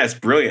 Yeah, it's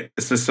brilliant.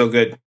 It's just so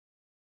good.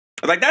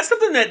 Like that's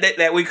something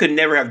that we could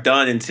never have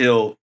done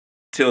until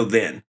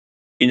then.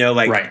 You know,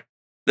 like right.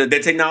 the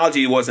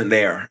technology wasn't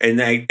there, and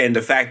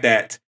the fact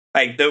that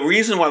like the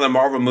reason why the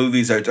Marvel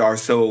movies are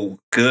so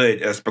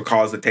good is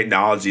because the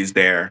technology is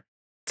there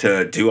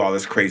to do all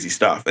this crazy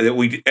stuff, and that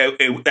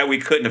we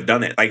couldn't have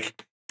done it.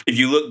 Like if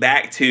you look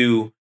back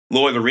to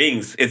Lord of the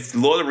Rings, if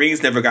Lord of the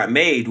Rings never got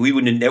made, we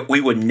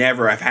would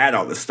never have had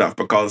all this stuff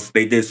because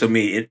they did so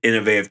many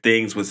innovative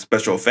things with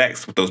special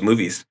effects with those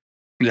movies.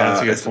 Yeah,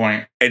 that's a good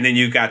point. And then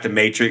you got the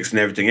Matrix and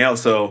everything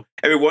else. So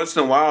every once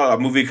in a while, a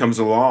movie comes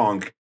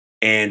along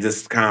and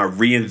just kind of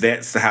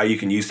reinvents how you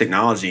can use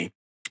technology,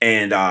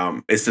 and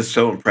it's just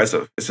so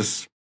impressive. It's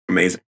just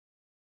amazing.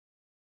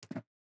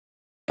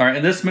 All right,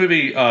 in this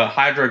movie,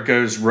 Hydra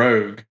goes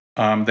rogue.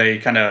 They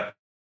kind of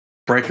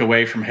break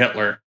away from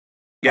Hitler.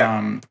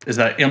 Yeah. Is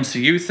that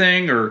MCU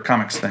thing or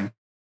comics thing?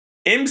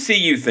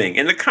 MCU thing.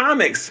 In the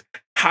comics,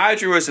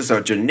 Hydra is just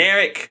a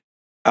generic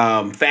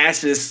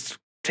fascist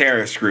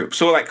terrorist group.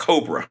 So like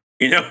Cobra,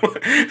 you know?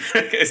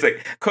 It's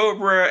like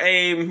Cobra,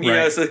 AIM, you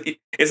know,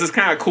 it's just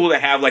kind of cool to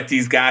have like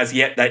these guys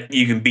yet that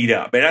you can beat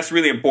up. And that's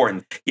really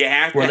important. You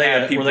have to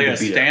have people Were they to a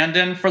beat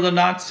stand-in for the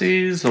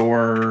Nazis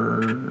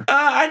or?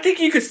 I think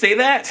you could say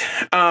that.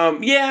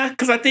 Yeah,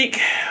 because I think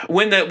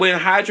when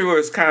Hydra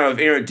was kind of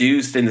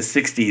introduced in the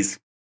 60s,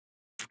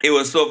 it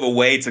was sort of a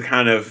way to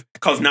kind of,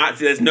 because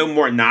there's no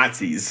more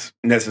Nazis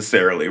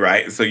necessarily,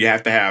 right? So you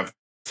have to have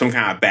some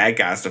kind of bad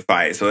guys to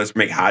fight. So let's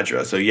make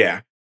Hydra. So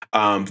yeah,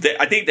 I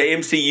think the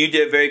MCU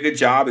did a very good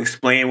job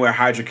explaining where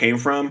Hydra came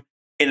from.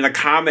 In the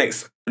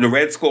comics, the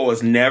Red Skull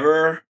was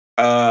never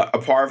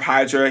a part of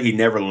Hydra. He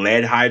never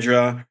led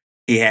Hydra.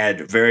 He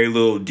had very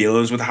little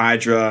dealings with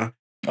Hydra.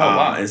 Oh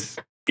wow!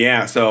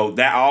 Yeah, so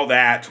all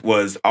that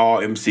was all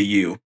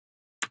MCU.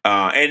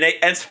 And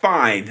that's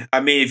fine. I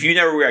mean, if you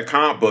never read a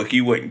comic book,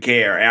 you wouldn't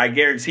care. And I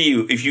guarantee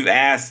you, if you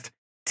asked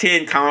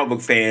 10 comic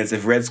book fans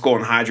if Red Skull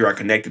and Hydra are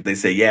connected, they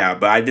say, yeah.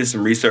 But I did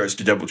some research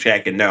to double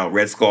check, and no,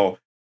 Red Skull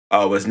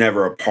was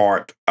never a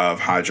part of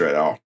Hydra at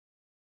all.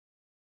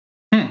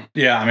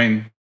 Yeah, I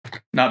mean,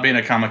 not being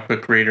a comic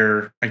book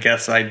reader, I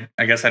guess I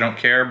don't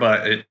care,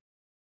 but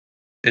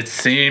it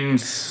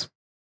seems.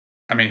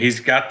 I mean, he's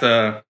got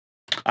the.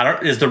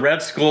 Is the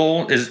Red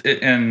Skull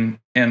in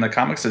the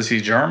comics? Is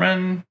he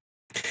German?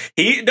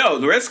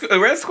 The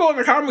Red Skull in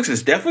the comics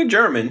is definitely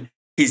German.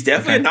 He's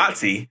definitely a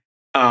Nazi.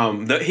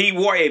 He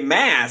wore a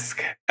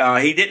mask.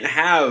 He didn't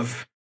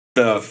have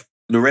the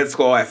Red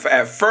Skull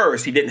at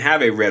first. He didn't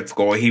have a Red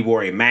Skull. He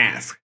wore a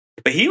mask.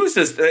 But he was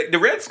just the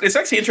Red. It's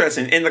actually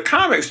interesting in the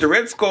comics. The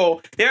Red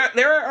Skull.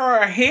 There are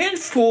a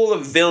handful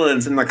of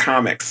villains in the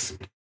comics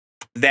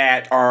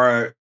that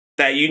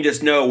you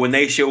just know when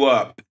they show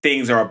up,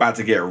 things are about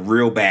to get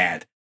real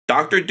bad.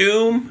 Doctor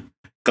Doom,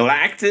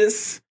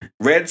 Galactus,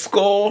 Red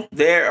Skull,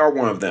 they are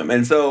one of them.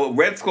 And so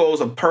Red Skull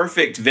is a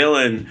perfect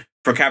villain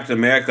for Captain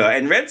America.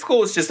 And Red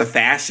Skull is just a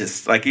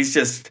fascist. Like, he's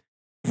just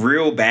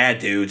real bad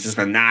dude, just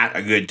not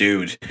a good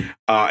dude.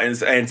 And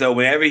so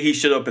whenever he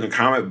showed up in the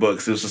comic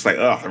books, it was just like,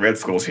 oh, the Red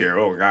Skull's here.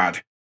 Oh,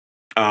 God.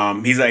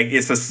 He's like,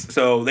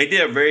 so they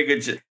did a very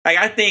good job.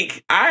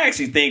 Like, I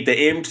actually think the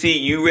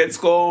MCU Red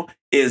Skull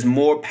is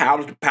more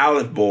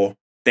palatable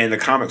than the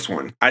comics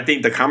one. I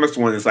think the comics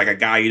one is like a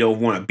guy you don't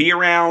want to be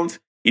around.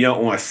 You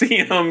don't want to see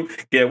him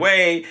get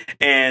away.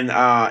 And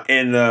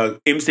in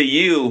the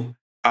MCU,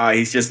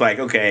 he's just like,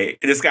 okay,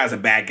 this guy's a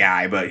bad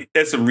guy, but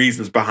there's some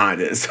reasons behind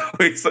it. So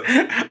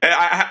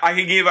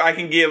I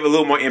can give a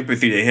little more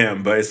empathy to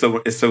him, but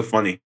it's so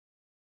funny.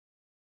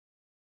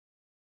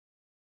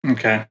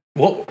 Okay.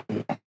 What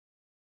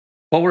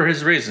were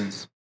his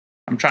reasons?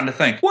 I'm trying to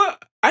think. Well,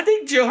 I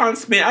think Johann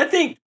Smith. I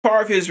think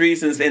part of his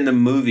reasons in the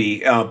movie,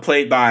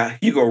 played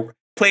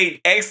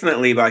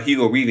excellently by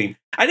Hugo Weaving.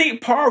 I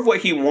think part of what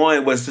he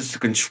wanted was just to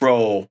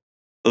control,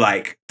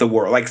 like, the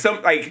world, like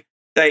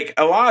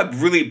a lot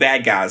of really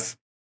bad guys.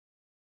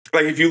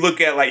 Like if you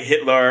look at like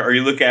Hitler, or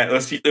you look at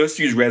let's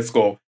use Red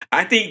Skull.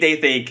 I think they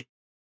think,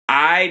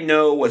 I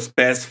know what's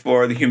best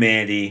for the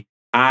humanity.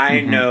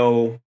 I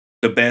know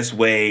the best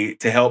way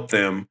to help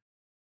them.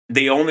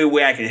 The only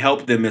way I can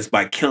help them is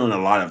by killing a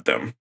lot of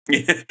them.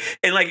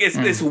 And like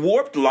it's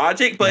warped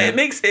logic, but it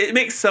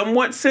makes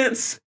somewhat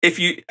sense if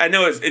you. I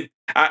know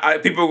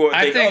people go.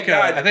 I think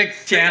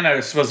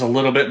Thanos was a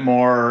little bit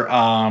more.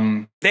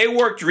 They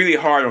worked really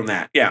hard on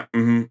that. Yeah,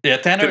 yeah.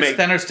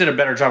 Thanos did a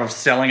better job of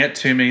selling it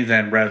to me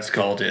than Red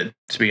Skull did.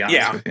 To be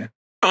honest with you,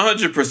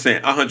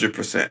 100%,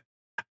 100%.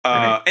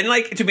 And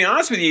like to be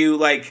honest with you,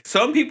 like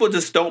some people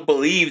just don't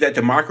believe that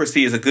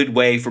democracy is a good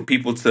way for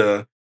people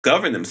to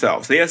govern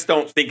themselves. They just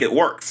don't think it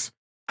works.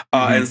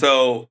 And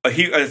so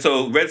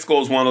Red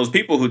Skull is one of those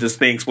people who just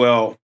thinks,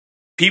 well,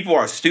 people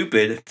are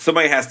stupid.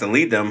 Somebody has to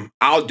lead them.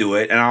 I'll do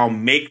it, and I'll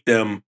make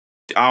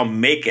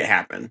it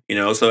happen. You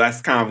know, so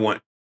that's kind of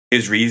what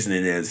his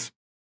reasoning is,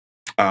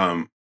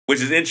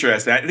 which is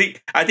interesting.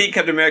 I think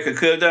Captain America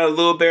could have done a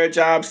little better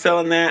job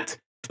selling that.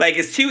 Like,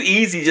 it's too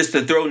easy just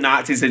to throw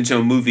Nazis into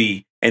a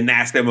movie and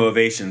that's their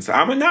motivations.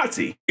 I'm a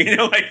Nazi, you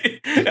know,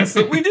 like that's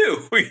what we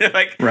do.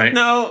 Like, right.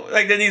 No,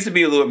 like there needs to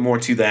be a little bit more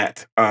to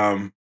that.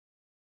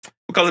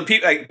 Because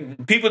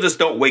people just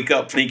don't wake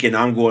up thinking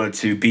I'm going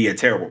to be a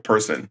terrible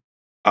person.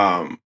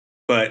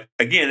 But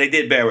again, they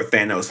did better with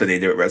Thanos than they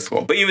did with Red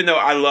Skull. But even though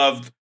I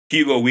loved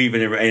Hugo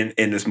Weaving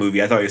in this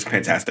movie, I thought he was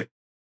fantastic.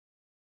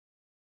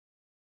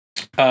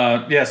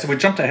 So we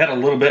jumped ahead a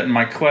little bit in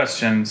my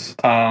questions,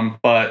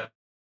 but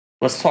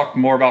let's talk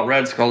more about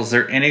Red Skull. Is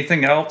there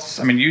anything else?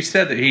 I mean, you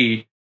said that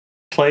he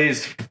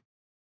plays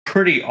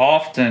pretty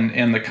often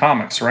in the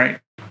comics,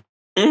 right?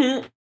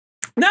 Mm-hmm.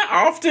 Not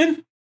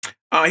often.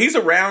 He's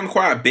around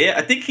quite a bit.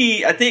 I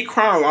think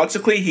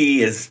chronologically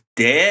he is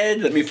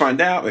dead. Let me find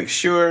out. Make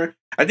sure.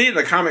 I think in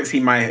the comics he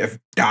might have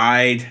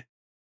died.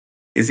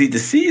 Is he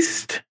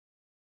deceased?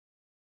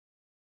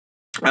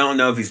 I don't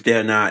know if he's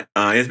dead or not.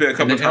 There's been a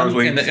couple of times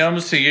where in the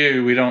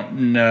MCU we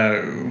don't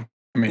know.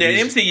 I mean, yeah,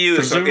 MCU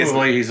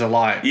presumably he's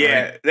alive.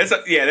 Yeah, right?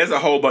 there's a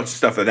whole bunch of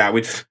stuff of that.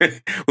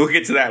 We'll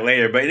get to that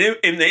later. But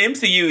in the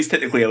MCU, he's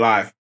technically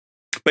alive.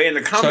 But in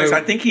the comics,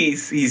 I think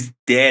he's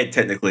dead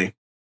technically.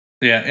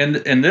 Yeah,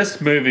 in this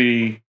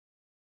movie,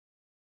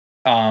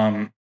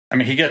 I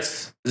mean, he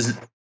gets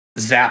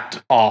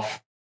zapped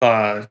off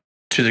to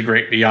the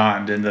great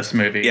beyond in this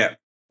movie. Yeah,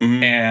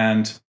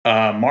 and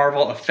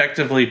Marvel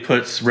effectively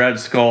puts Red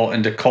Skull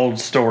into cold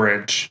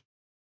storage.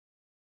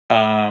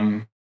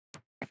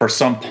 For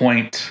some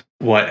point,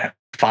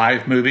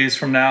 5 movies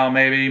from now,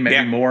 maybe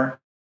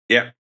more.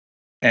 Yeah,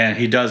 and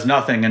he does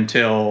nothing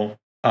until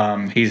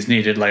he's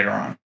needed later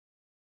on.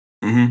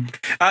 Mm-hmm.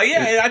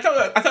 And I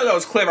thought that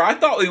was clever. I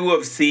thought we would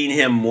have seen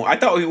him more. I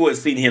thought we would have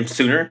seen him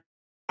sooner.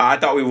 I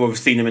thought we would have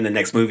seen him in the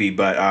next movie,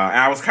 but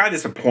I was kind of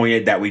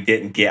disappointed that we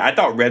didn't get. I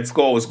thought Red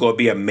Skull was going to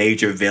be a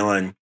major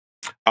villain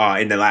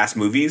in the last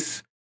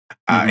movies,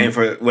 and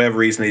for whatever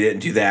reason they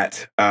didn't do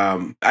that.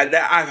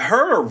 I've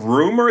heard a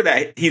rumor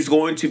that he's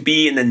going to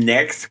be in the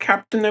next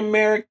Captain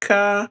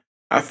America.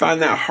 I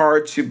find that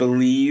hard to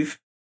believe.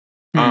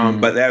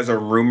 But there's a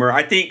rumor.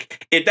 I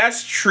think if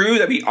that's true,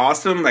 that'd be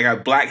awesome. Like a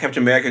black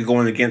Captain America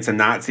going against a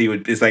Nazi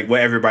is like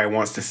what everybody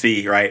wants to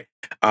see, right?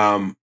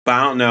 But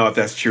I don't know if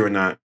that's true or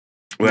not.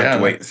 We'll have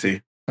to wait and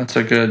see. That's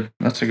a good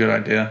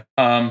idea.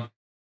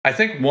 I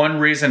think one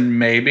reason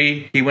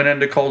maybe he went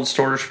into cold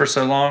storage for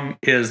so long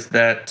is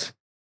that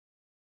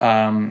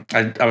I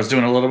was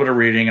doing a little bit of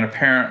reading, and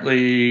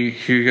apparently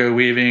Hugo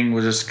Weaving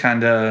was just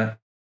kind of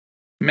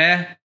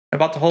meh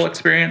about the whole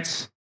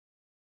experience.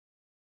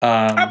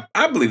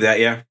 I believe that,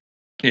 yeah.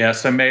 Yeah,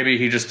 so maybe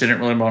he just didn't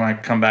really want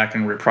to come back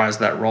and reprise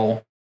that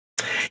role.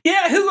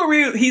 Yeah, Hugo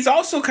Weaving, he's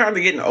also kind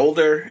of getting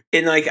older,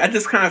 and like I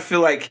just kind of feel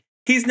like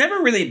he's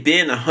never really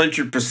been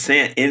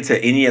 100%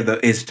 into any of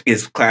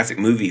his classic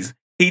movies.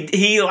 He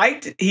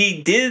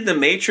did The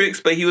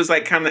Matrix, but he was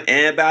like kind of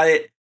about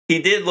it.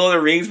 He did Lord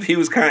of the Rings, but he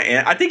was kind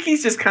of I think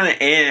he's just kind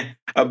of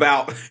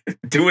about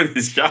doing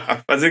his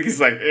job. I think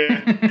he's like,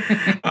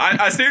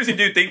 I seriously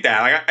do think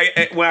that.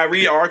 Like, when I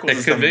read articles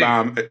and stuff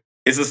about him,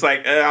 it's just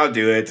like, I'll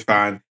do it. It's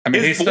fine. I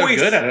mean, he's so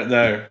good at it,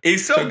 though.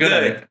 He's so good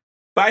at it.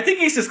 But I think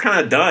he's just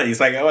kind of done. He's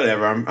like,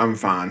 whatever. I'm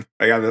fine.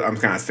 Like, I'm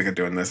kind of sick of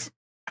doing this.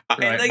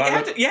 Right,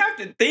 like, you have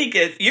to think,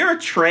 if you're a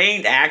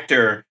trained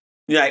actor,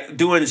 like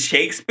doing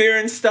Shakespeare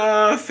and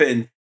stuff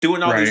and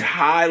doing all these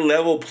high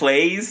level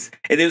plays,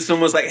 and then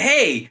someone's like,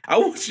 "Hey, I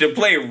want you to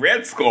play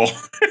Red Skull."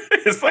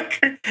 It's like,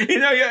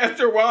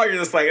 after a while, you're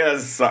just like,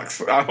 "This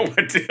sucks. I don't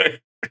want to do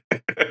it."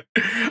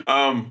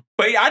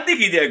 But yeah, I think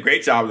he did a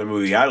great job in the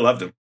movie. I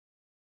loved him.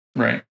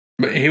 Right,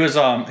 but he was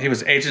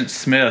Agent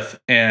Smith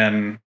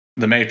in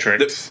The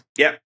Matrix.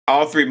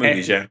 All 3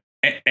 movies.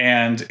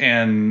 And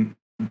in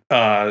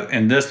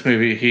this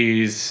movie,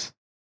 he's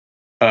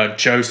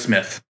Joe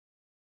Smith.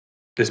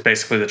 Is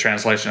basically the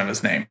translation of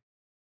his name.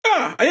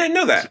 Oh, I didn't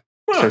know that.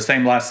 So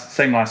same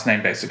last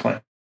name, basically.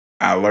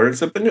 I learned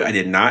something new. I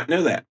did not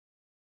know that.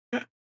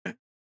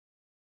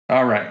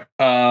 All right.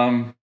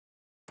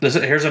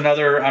 Here's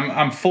another.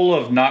 I'm full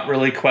of not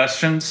really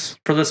questions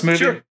for this movie.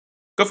 Sure,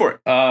 go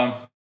for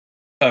it.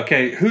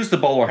 Okay, who's the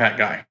bowler hat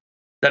guy?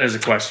 That is a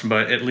question,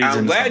 but it leads.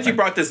 I'm glad you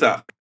brought this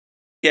up.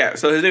 Yeah,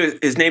 so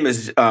his name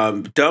is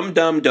Dum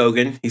Dum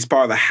Dugan. He's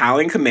part of the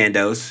Howling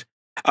Commandos.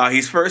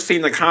 He's first seen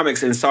in the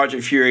comics in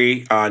Sergeant Fury,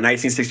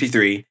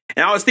 1963.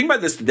 And I was thinking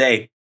about this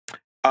today.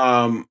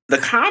 The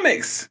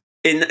comics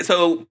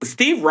so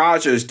Steve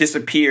Rogers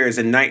disappears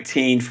in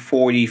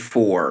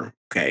 1944.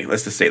 Okay,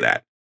 let's just say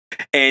that.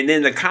 And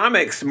then the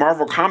comics,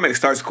 Marvel Comics,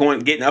 starts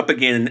getting up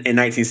again in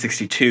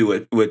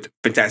 1962 with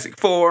Fantastic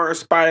Four,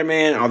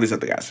 Spider-Man, all these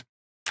other guys.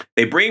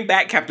 They bring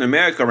back Captain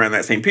America around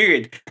that same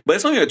period, but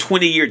it's only a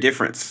 20-year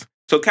difference.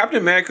 So Captain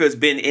America has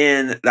been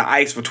in the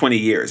ice for 20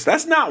 years.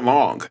 That's not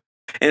long.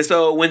 And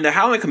so when the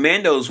Howling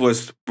Commandos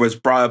was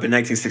brought up in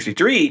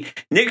 1963,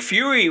 Nick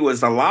Fury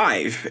was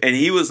alive and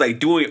he was like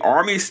doing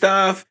army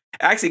stuff.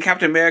 Actually,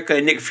 Captain America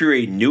and Nick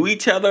Fury knew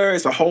each other.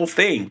 It's a whole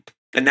thing.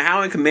 And the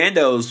Howling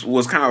Commandos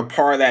was kind of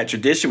part of that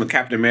tradition with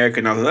Captain America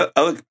and all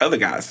the other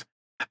guys.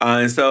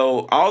 And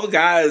so all the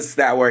guys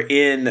that were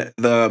in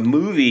the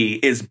movie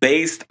is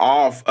based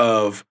off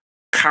of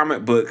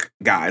comic book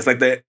guys. Like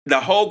the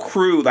whole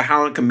crew, the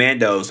Howling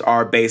Commandos,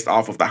 are based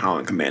off of the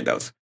Howling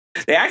Commandos.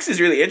 They actually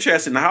is really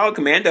interesting. The Howling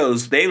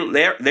Commandos,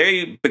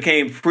 they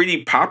became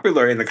pretty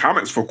popular in the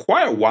comics for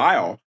quite a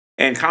while.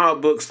 And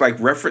comic books like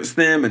referenced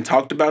them and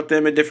talked about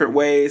them in different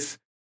ways.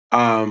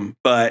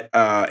 But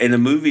in the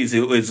movies,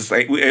 it was just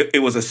like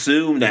it was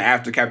assumed that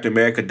after Captain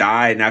America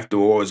died and after the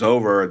war was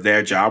over,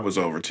 their job was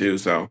over too.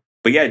 So,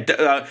 but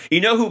yeah,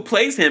 you know who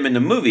plays him in the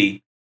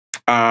movie?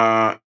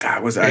 God,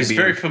 was that? He's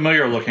very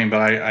familiar looking,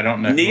 but I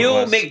don't know.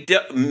 Neil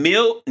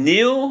McDonough.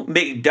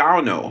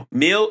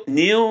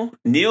 Neil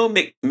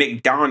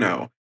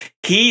McDonough.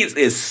 He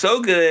is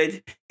so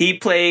good. He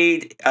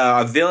played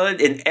a villain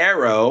in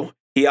Arrow.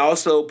 He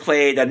also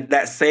played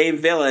that same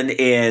villain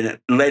in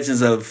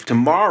Legends of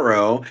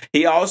Tomorrow.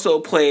 He also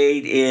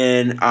played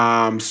in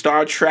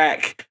Star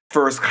Trek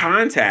First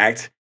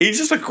Contact. He's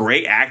just a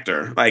great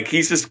actor. Like,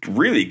 he's just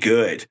really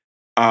good.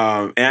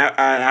 And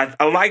I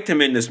liked him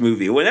in this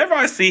movie. Whenever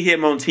I see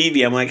him on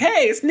TV, I'm like,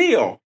 hey, it's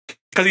Neil.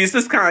 Because he's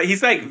just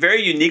he's like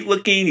very unique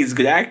looking. He's a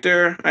good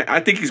actor.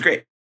 I think he's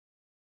great.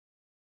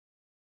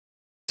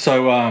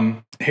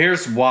 So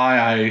here's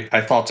why I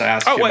thought to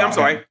ask you. Oh, wait, I'm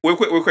sorry. Real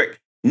quick.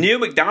 Neil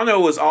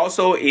McDonough was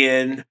also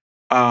in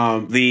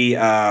what's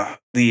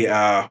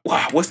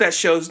that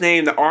show's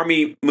name? The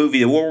Army movie,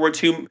 the World War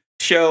II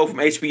show from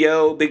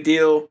HBO. Big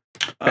deal.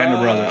 Band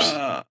of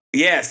Brothers.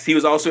 Yes, he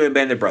was also in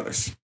Band of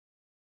Brothers.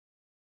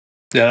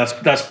 Yeah,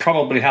 that's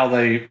probably how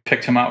they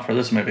picked him out for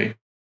this movie.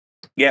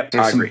 Yep,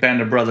 there's I some agree.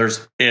 Band of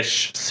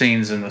Brothers-ish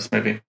scenes in this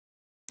movie.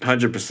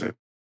 100%.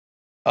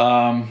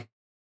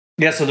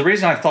 Yeah, so the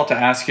reason I thought to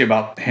ask you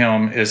about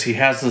him is he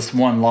has this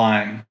one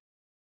line,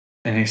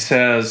 and he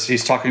says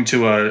he's talking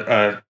to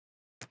a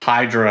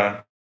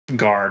Hydra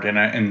guard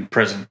in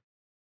prison.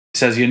 He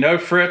says, "You know,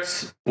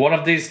 Fritz, one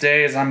of these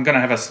days I'm going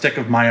to have a stick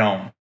of my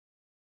own."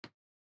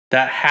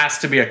 That has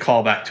to be a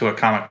callback to a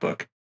comic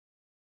book.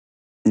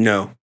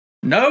 No.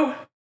 No?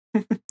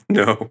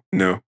 No.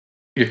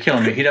 You're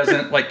killing me. He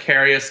doesn't like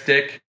carry a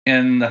stick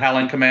in the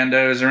Howling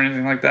Commandos or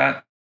anything like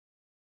that?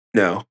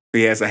 No.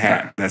 He has a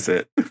hat. Right. That's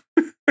it. All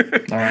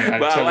right.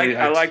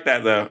 I like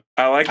that though.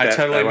 I like that. I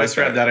totally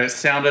misread that. It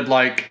sounded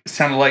like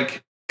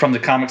from the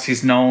comics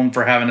he's known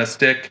for having a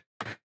stick.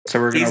 So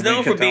we're going to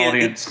wink at the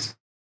audience.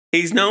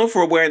 He's known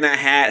for wearing that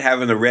hat,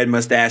 having a red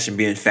mustache, and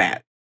being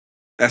fat.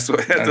 That's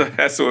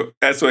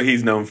what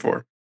he's known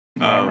for.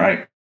 All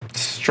right.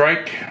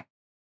 Strike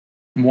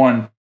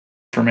one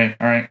for me.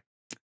 All right.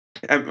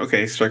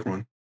 Okay, strike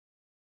one.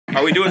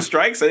 Are we doing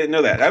strikes? I didn't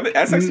know that.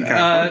 That's actually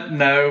kind of fun.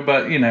 No,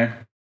 but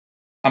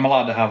I'm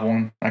allowed to have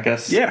one, I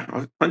guess. Yeah,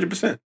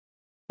 100%.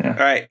 Yeah. All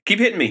right, keep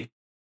hitting me.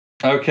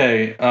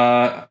 Okay.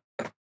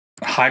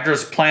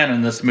 Hydra's plan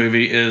in this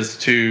movie is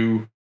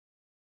to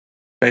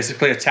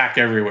basically attack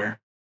everywhere.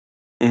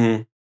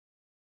 Mm-hmm.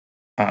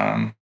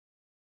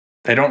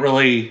 They don't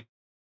really.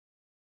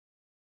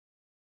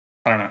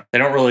 I don't know. They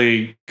don't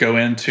really go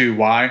into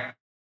why,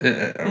 or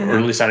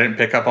at least I didn't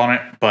pick up on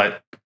it.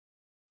 But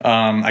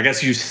I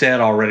guess you said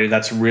already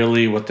that's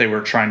really what they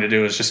were trying to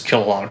do, is just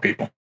kill a lot of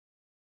people.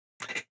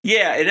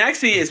 Yeah, and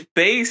actually it's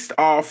based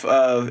off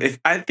of,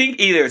 I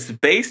think either it's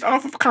based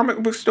off of a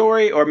comic book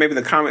story, or maybe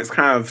the comics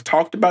kind of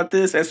talked about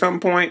this at some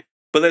point,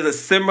 but there's a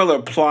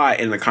similar plot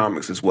in the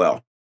comics as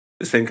well.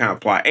 The same kind of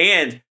plot.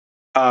 And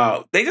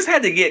they just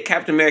had to get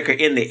Captain America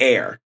in the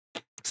air.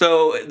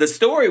 So the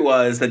story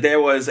was that there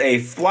was a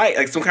flight,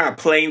 like some kind of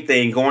plane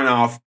thing going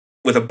off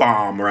with a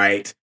bomb,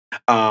 right?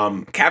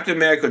 Captain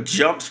America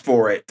jumps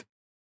for it.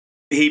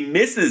 He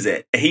misses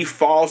it, and he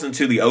falls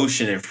into the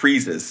ocean and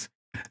freezes.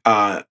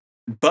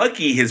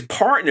 Bucky, his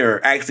partner,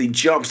 actually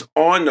jumps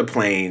on the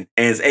plane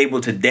and is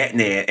able to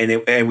detonate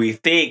it, and we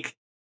think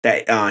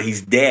that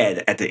he's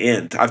dead at the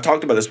end. I've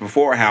talked about this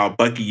before, how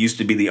Bucky used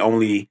to be the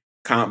only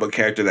comic book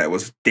character that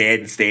was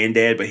dead and staying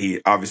dead, but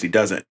he obviously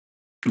doesn't.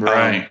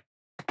 Right.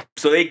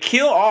 So they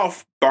kill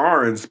off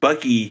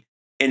Bucky,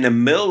 in the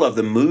middle of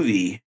the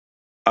movie,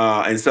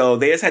 and so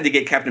they just had to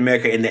get Captain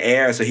America in the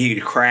air so he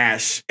could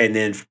crash and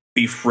then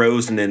be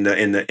frozen in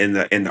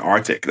the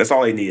Arctic. That's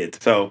all they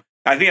needed. So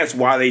I think that's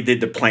why they did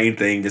the plane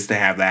thing, just to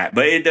have that.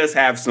 But it does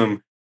have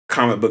some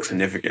comic book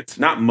significance.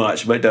 Not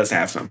much, but it does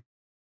have some.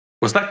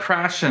 Was that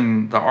crash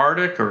in the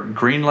Arctic or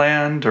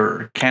Greenland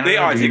or Canada? The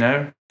Arctic. Do you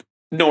know?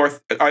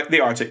 North,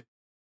 the Arctic.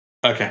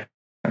 Okay.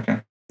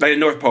 Okay. Like the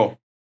North Pole.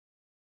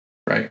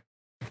 Right.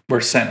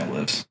 Where Santa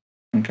lives.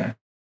 Okay.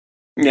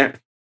 Yeah.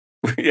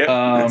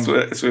 Yeah. That's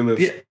where he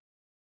lives. Yeah.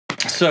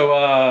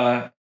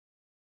 So,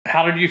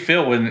 how did you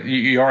feel when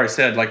you already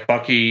said like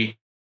Bucky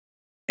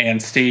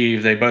and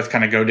Steve, they both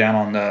kind of go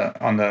down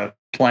on the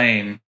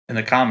plane in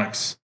the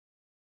comics?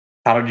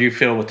 How did you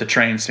feel with the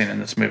train scene in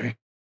this movie?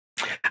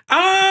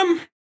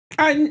 I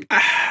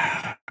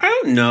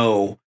don't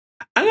know.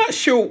 I'm not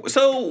sure.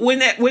 So when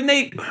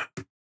they,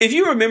 if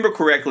you remember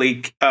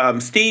correctly,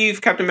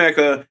 Steve, Captain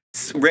America,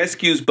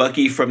 rescues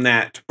Bucky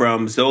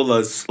from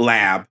Zola's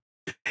lab,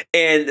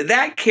 and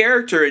that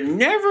character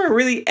never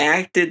really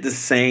acted the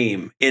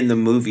same in the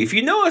movie. If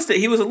you notice that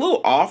he was a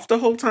little off the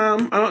whole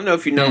time, I don't know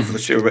if you know for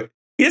sure, but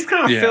he just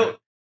kind of felt,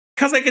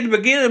 because like at the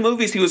beginning of the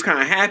movies, he was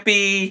kind of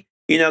happy,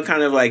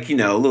 kind of like, a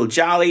little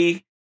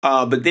jolly.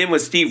 But then when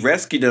Steve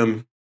rescued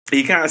him,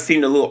 he kind of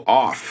seemed a little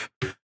off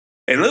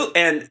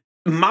and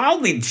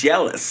mildly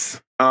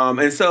jealous.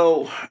 And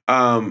so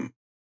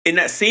in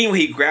that scene where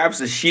he grabs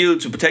the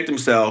shield to protect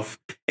himself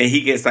and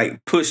he gets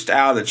like pushed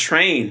out of the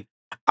train,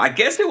 I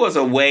guess it was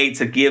a way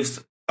to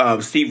give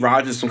Steve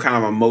Rogers some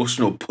kind of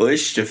emotional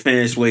push to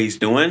finish what he's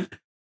doing.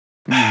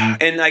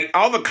 And like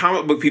all the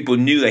comic book people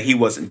knew that he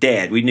wasn't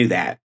dead. We knew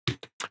that.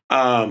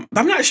 But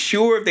I'm not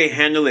sure if they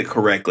handled it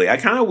correctly. I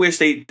kind of wish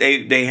they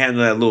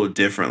handled it a little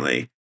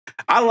differently.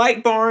 I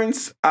like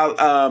Barnes.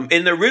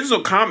 In the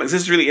original comics,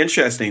 this is really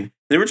interesting. In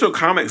the original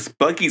comics,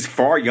 Bucky's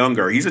far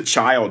younger. He's a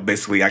child,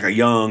 basically, like a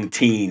young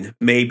teen,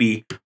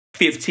 maybe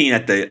 15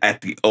 at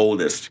the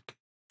oldest.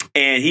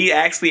 And he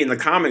actually, in the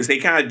comics, they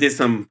kind of did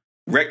some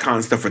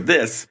retcon stuff for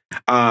this.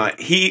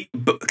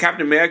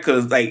 Captain America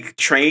like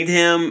trained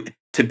him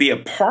to be a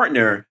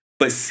partner,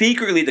 but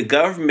secretly the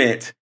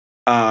government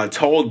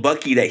told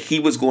Bucky that he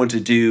was going to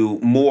do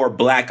more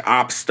Black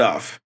Ops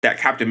stuff that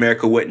Captain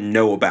America wouldn't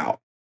know about.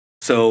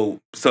 So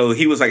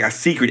he was like a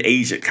secret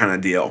agent kind of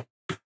deal.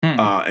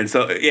 And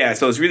so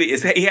it's really,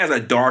 he has a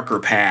darker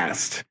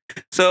past.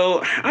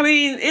 So, I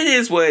mean, it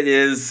is what it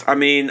is. I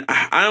mean,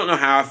 I don't know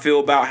how I feel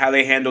about how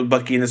they handled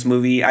Bucky in this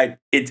movie.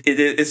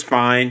 It's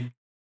fine.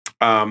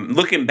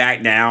 Looking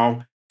back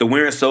now, the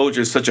Winter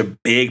Soldier is such a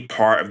big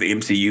part of the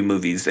MCU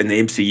movies and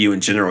the MCU in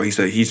general.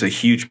 He's a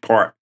huge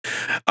part.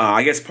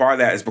 I guess part of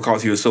that is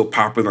because he was so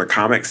popular in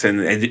comics,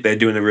 and they're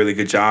doing a really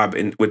good job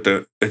with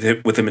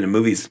him in the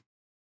movies.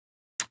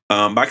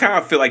 But I kind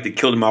of feel like they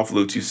killed him off a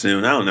little too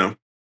soon. I don't know.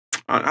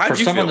 For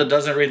someone that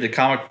doesn't read the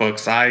comic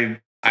books, I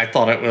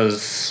thought it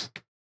was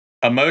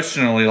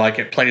emotionally like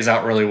it plays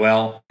out really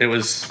well. It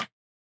was,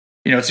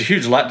 it's a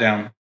huge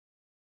letdown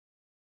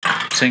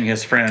seeing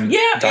his friend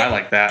die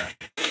like that.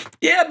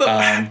 Yeah,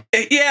 but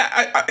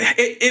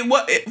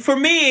for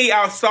me,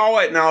 I saw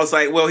it and I was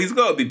like, well, he's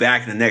going to be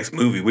back in the next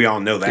movie. We all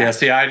know that. Yeah,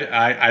 see,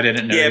 I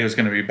didn't know he was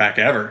going to be back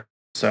ever.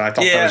 So I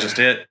thought that was just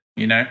it,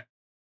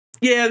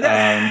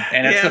 Yeah,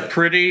 and it's a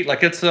pretty,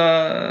 like, it's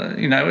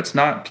it's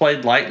not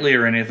played lightly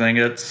or anything.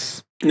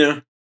 It's yeah.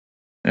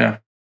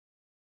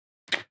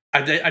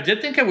 I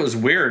did think it was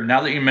weird.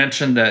 Now that you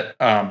mentioned that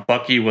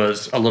Bucky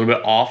was a little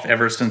bit off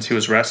ever since he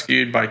was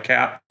rescued by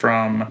Cap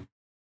from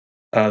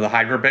the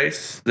Hydra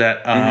base.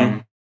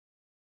 That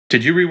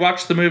did you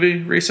rewatch the movie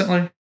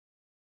recently?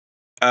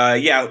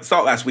 Yeah, I saw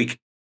it last week.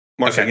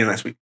 Watched it again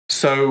last week.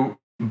 So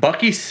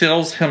Bucky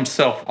seals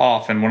himself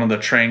off in one of the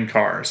train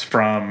cars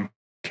from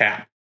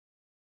Cap.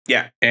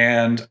 Yeah.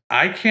 And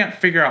I can't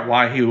figure out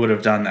why he would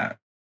have done that.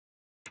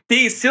 Did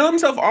he seal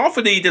himself off,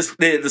 or did he just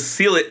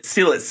seal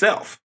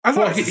itself? I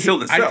thought he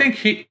sealed itself.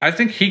 I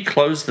think he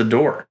closed the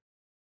door.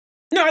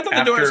 No, I thought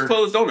the door was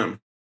closed on him.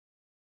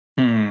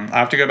 I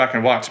have to go back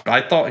and watch, but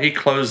I thought he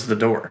closed the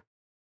door.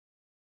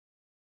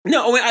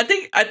 No, I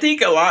think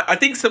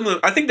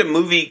the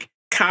movie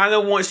kind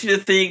of wants you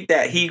to think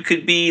that he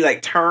could be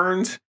like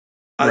turned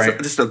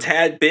just a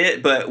tad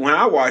bit, but when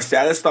I watched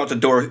that, I just thought the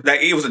door, like,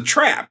 it was a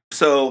trap.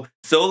 So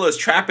Zola's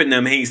trapping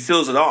them, and he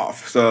seals it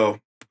off. So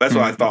that's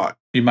what I thought.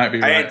 You might be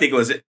right. I didn't think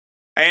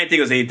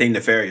it was anything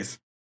nefarious.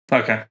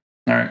 Okay,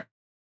 all right.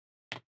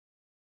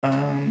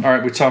 All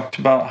right, we talked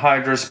about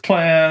Hydra's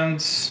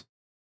plans.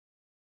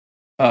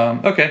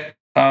 Okay.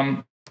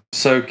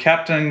 So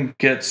Captain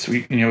gets,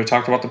 we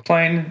talked about the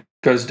plane,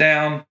 goes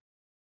down.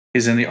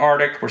 He's in the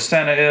Arctic where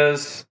Santa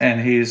is,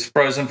 and he's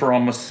frozen for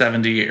almost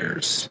 70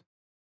 years.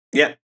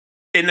 Yeah.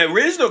 In the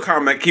original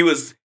comic, he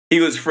was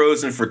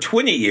frozen for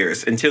 20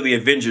 years until the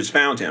Avengers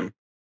found him.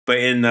 But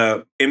in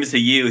the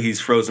MCU, he's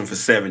frozen for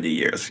 70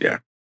 years. Yeah.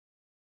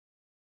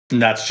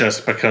 And that's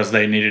just because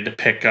they needed to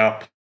pick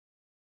up,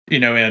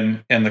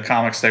 in the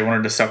comics, they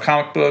wanted to sell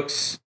comic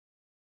books.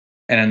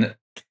 And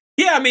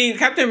I mean,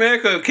 Captain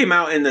America came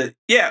out in the...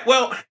 Yeah,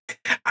 well,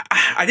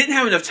 I didn't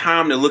have enough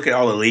time to look at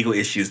all the legal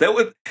issues.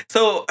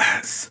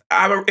 If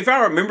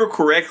I remember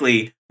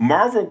correctly,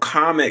 Marvel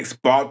Comics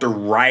bought the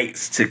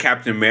rights to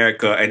Captain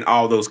America and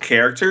all those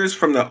characters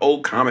from the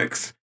old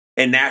comics.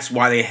 And that's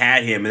why they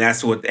had him, and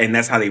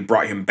that's how they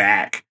brought him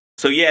back.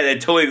 So yeah, they're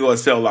totally going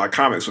to sell a lot of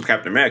comics with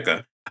Captain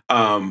America.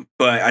 But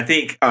I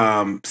think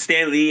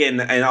Stan Lee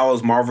and all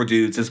those Marvel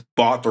dudes just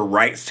bought the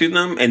rights to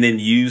them and then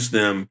used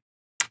them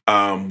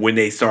when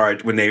they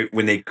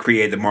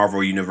created the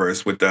Marvel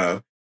universe with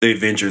the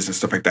Avengers and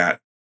stuff like that.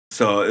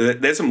 So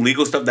there's some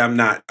legal stuff that I'm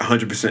not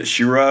 100%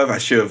 sure of. I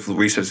should have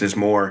researched this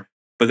more.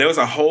 But there was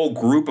a whole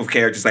group of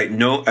characters like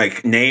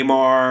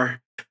Namor,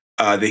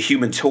 the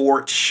Human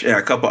Torch, and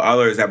a couple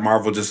others that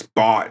Marvel just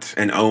bought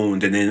and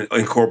owned and then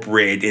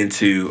incorporated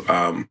into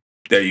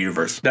their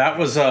universe. That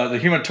was the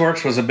Human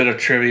Torch was a bit of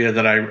trivia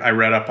that I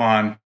read up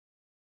on.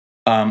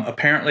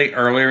 Apparently,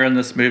 earlier in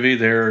this movie,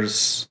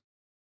 there's,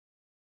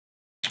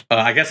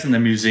 I guess, in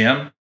the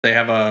museum they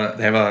have a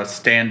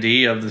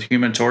standee of the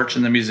Human Torch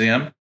in the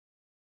museum.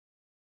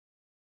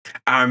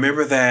 I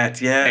remember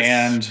that, yes.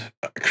 And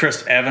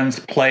Chris Evans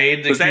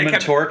played the Human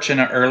Torch in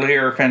an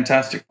earlier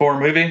Fantastic Four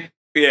movie.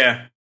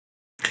 Yeah.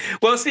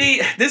 Well,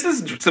 see, this is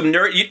some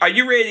nerd. Are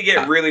you ready to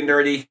get really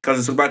nerdy? Because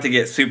it's about to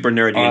get super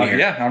nerdy in here.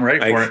 Yeah, I'm ready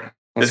for it.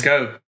 Let's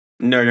go.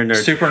 Nerd.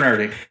 Super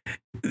nerdy.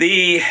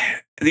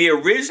 The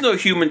original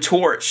Human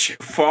Torch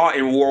fought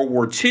in World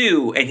War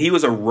II, and he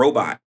was a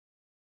robot.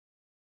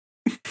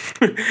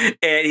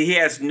 And he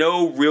has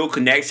no real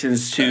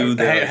connections to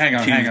the... Hang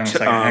on a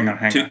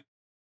second.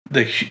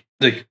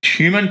 The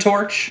Human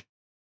Torch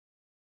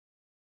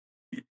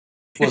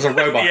was a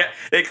robot. Yeah,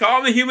 they call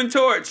him the Human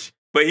Torch,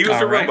 but he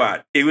was a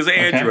robot. He was an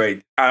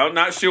android. I'm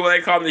not sure why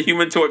they call him the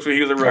Human Torch when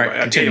he was a robot.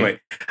 Right, anyway,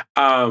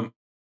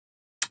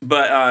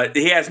 but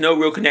he has no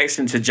real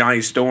connection to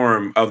Johnny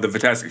Storm of the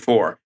Fantastic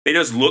Four. They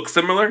just look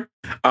similar,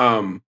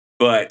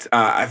 but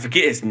I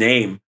forget his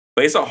name.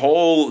 But it's a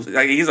whole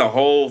he's a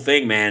whole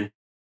thing, man.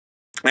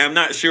 And I'm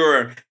not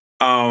sure.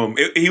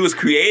 He was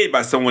created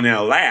by someone in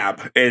a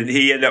lab, and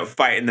he ended up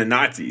fighting the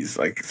Nazis.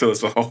 Like, so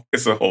it's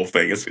a whole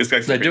thing. It's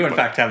actually they do in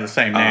fact have the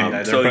same name.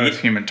 They're both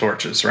Human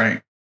Torches,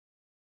 right?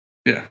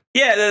 Yeah,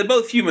 they're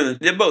both human.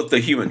 They're both the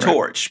Human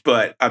Torch,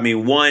 but I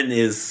mean, one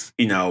is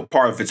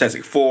part of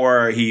Fantastic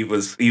Four. He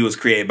was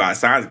created by a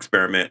science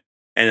experiment,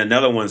 and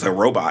another one's a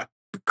robot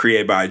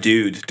created by a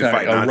dude to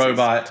fight Nazis. A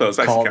robot so it's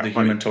called the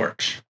Human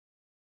Torch.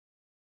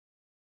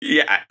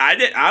 Yeah, I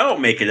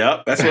don't make it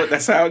up. That's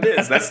how it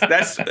is.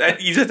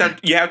 You just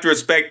have to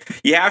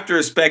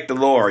respect the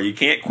lore. You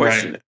can't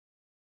question it.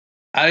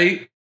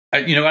 I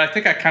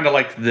think I kind of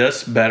like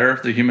this better,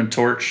 the Human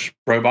Torch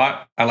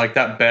robot. I like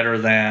that better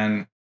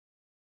than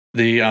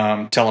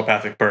the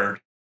telepathic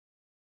bird.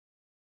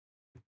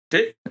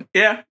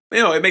 Yeah,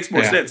 it makes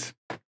more sense.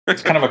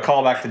 It's kind of a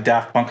callback to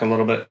Daft Punk a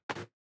little bit,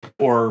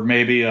 or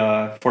maybe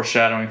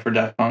foreshadowing for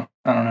Daft Punk.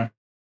 I don't know.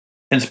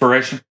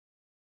 Inspiration.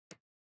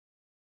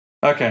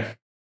 Okay.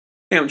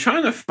 Hey, I'm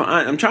trying to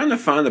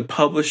find the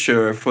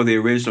publisher for the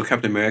original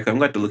Captain America. I'm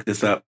going to have to look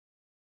this up.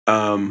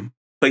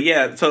 But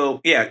yeah,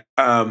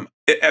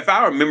 if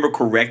I remember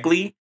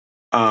correctly,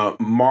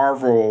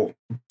 Marvel,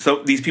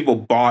 so these people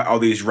bought all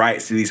these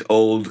rights to these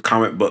old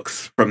comic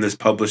books from this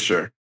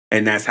publisher,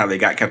 and that's how they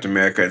got Captain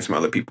America and some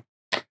other people.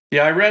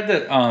 Yeah, I read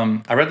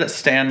that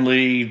Stan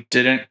Lee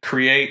didn't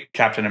create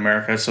Captain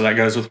America, so that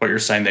goes with what you're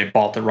saying. They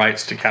bought the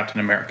rights to Captain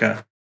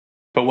America.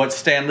 But what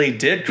Stan Lee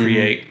did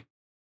create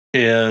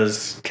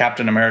is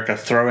Captain America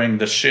throwing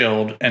the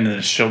shield and then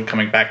the shield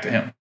coming back to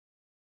him.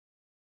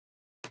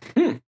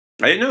 I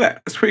didn't know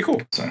that. That's pretty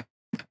cool. So,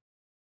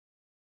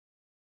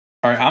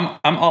 all right,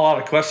 I'm all out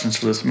of questions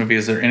for this movie.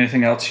 Is there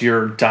anything else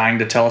you're dying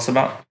to tell us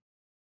about?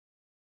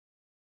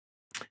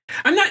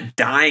 I'm not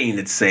dying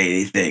to say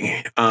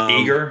anything.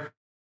 Eager?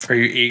 Are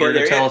you eager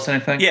to tell us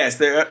anything? Yes,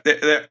 there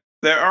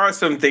are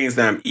some things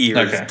that I'm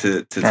eager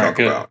to talk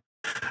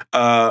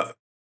about.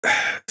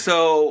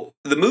 So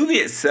the movie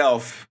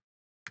itself,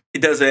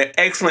 it does an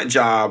excellent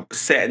job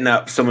setting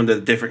up some of the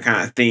different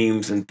kind of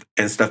themes and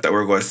stuff that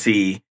we're going to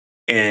see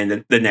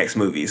in the next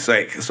movies.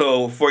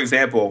 So for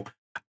example,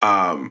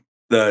 the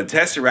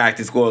Tesseract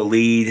is going to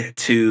lead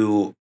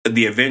to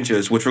the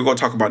Avengers, which we're going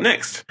to talk about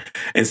next.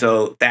 And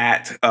so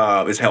that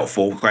is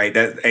helpful, right?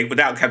 That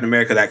without Captain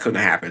America, that couldn't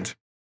have happened.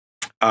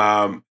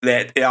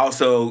 That it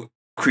also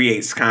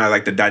creates kind of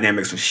like the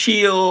dynamics of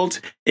S.H.I.E.L.D.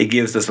 It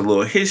gives us a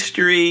little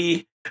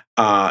history.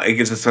 It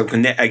gives us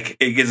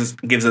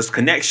It gives us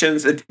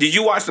connections. Did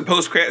you watch the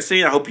post-credit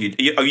scene? I hope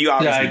you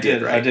obviously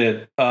did. Right? I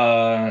did.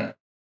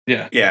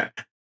 Yeah.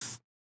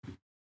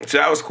 So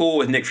that was cool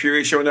with Nick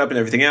Fury showing up and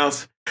everything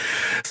else.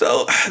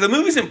 So the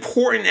movie's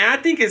important. And I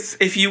think it's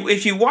if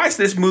you watch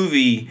this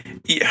movie,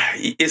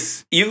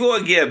 you're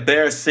going to get a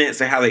better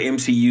sense of how the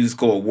MCU is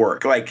going to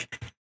work. Like,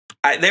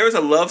 there was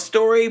a love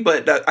story,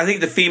 but I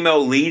think the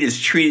female lead is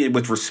treated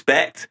with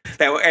respect.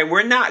 And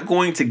we're not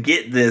going to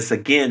get this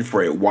again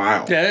for a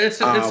while. Yeah, it's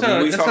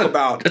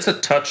a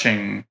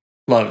touching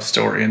love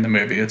story in the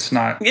movie. It's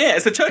not. Yeah,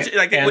 it's a touching.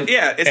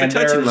 It's a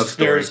touching love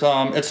story.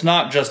 It's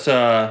not just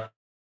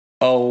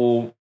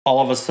all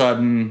of a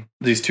sudden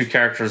these two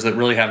characters that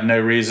really have no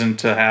reason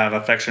to have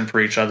affection for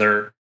each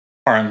other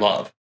are in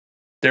love.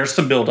 There's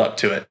some build up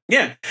to it.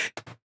 Yeah.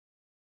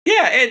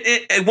 Yeah,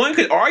 and one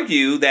could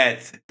argue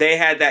that they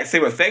had that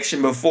same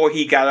affection before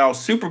he got all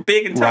super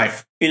big and tough.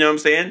 Right. You know what I'm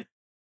saying?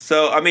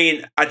 So, I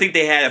mean, I think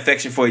they had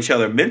affection for each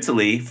other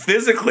mentally.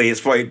 Physically,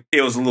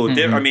 it was a little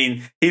different. I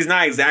mean, he's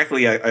not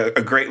exactly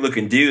a great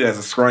looking dude as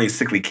a scrawny,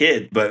 sickly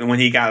kid, but when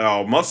he got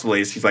all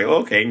muscly, she's like,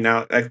 oh, okay,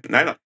 now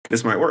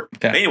this might work.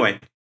 Yeah. Anyway,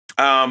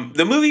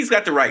 the movie's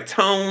got the right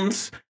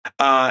tones.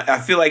 I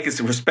feel like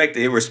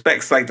it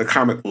respects like the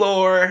comic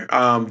lore.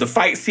 The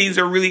fight scenes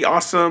are really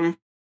awesome.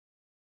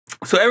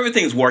 So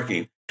everything's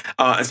working.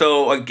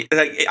 So like,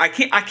 I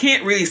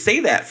can't really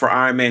say that for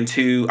Iron Man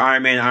 2,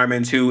 Iron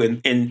Man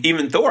 2, and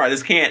even Thor. I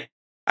can't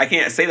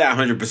say that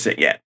 100%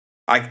 yet.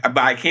 But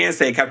I can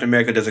say Captain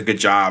America does a good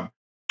job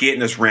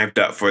getting us ramped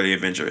up for the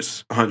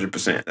Avengers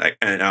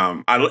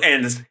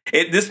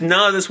 100%.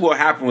 None of this will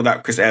happen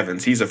without Chris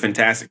Evans. He's a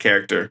fantastic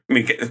character. I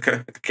mean,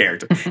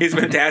 character. He's a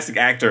fantastic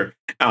actor.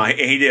 And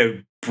he did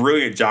a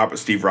brilliant job with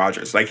Steve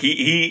Rogers. Like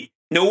he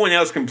no one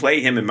else can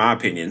play him in my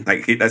opinion.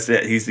 Like that's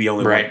it. He's the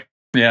only one.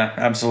 Yeah,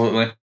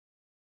 absolutely.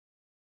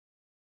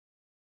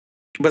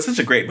 But such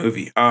a great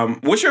movie.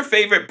 What's your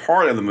favorite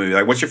part of the movie?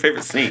 Like, what's your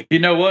favorite scene? You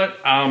know what?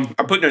 I'm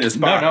putting you in the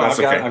spot. No,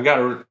 I've got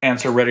an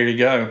answer ready to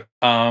go.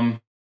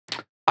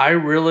 I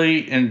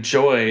really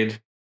enjoyed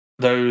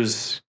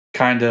those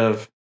kind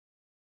of,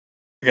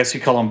 I guess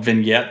you call them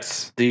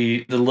vignettes.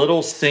 The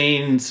little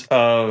scenes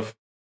of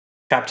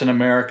Captain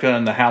America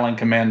and the Howling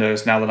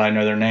Commandos. Now that I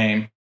know their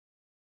name,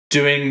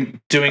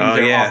 doing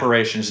their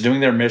operations,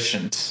 doing their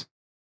missions.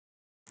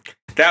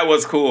 That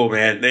was cool,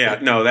 man. Yeah,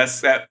 no,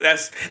 that's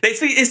they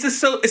see. It's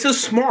so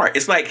smart.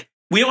 It's like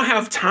we don't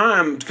have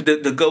time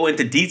to go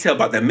into detail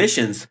about their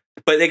missions,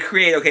 but they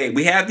create. Okay,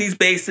 we have these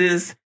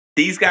bases.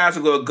 These guys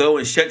are going to go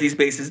and shut these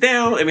bases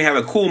down, and we have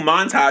a cool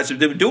montage of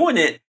them doing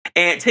it.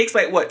 And it takes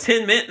like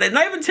 10 minutes? Like,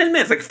 not even 10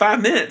 minutes, like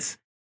 5 minutes.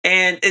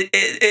 And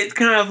it's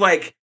kind of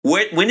like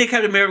when did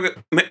Captain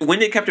America? When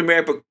did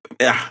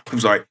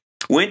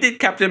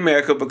Captain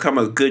America become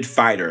a good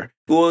fighter?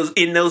 Was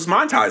in those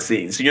montage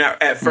scenes. You know,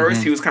 at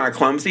first he was kind of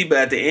clumsy, but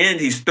at the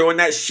end he's throwing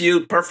that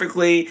shield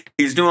perfectly.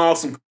 He's doing all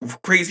some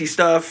crazy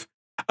stuff.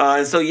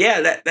 And so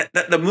that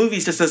the movie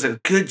just does a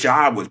good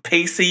job with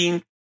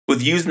pacing,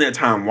 with using their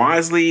time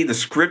wisely. The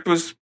script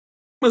was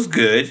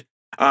good.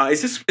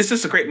 It's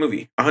just a great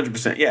movie,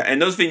 100%. Yeah,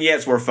 and those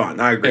vignettes were fun.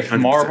 I agree. If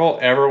 100%. Marvel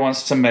ever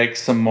wants to make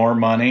some more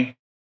money,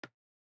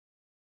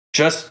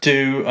 just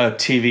do a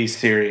TV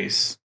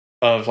series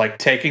of like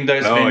taking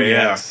those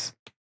vignettes. Yeah.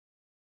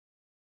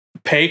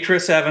 Pay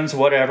Chris Evans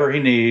whatever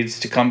he needs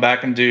to come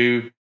back and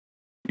do,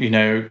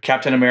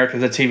 Captain America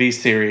the TV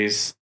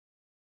series.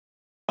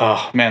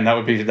 Oh man, that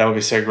would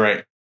be so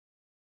great.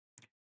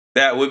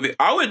 That would be.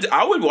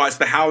 I would watch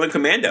the Howling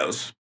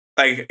Commandos.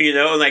 Like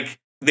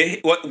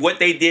what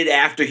they did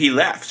after he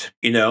left.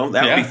 That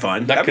would be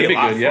fun. That'd be a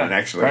lot of fun,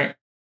 actually. Right.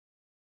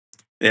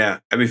 Yeah,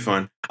 that'd be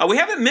fun. We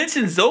haven't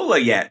mentioned Zola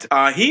yet.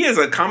 He is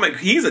a comic.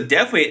 He's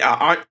definitely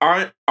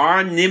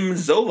Arnim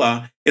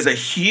Zola is a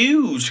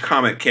huge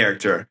comic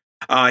character.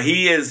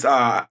 He is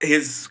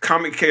his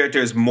comic character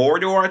is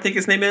Mordor, I think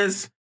his name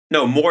is.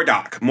 No,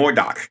 Mordock.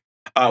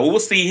 We'll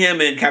see him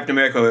in Captain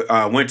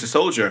America Winter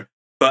Soldier.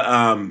 But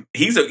I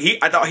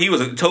thought he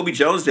was Toby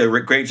Jones did a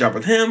great job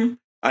with him.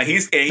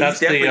 He's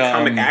definitely a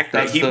comic actor.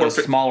 That's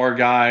the smaller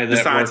guy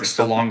that works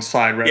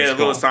alongside Red Skull. Yeah, the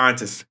little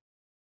scientist.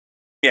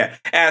 Yeah.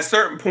 At a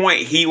certain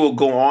point he will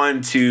go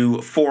on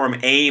to form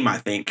AIM, I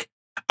think.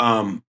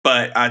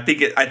 But I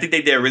think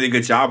they did a really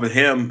good job with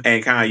him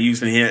and kind of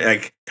using him,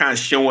 like kind of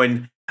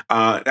showing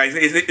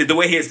the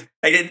way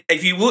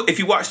if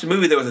you watch the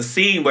movie, there was a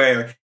scene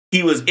where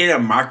he was in a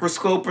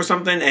microscope or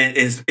something, and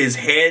his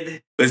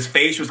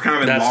face was kind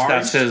of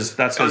enlarged.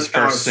 That's his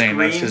first scene.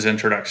 That's his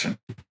introduction.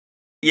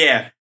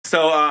 Yeah.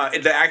 So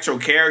the actual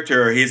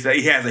character, he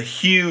has a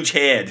huge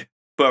head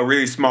but a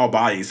really small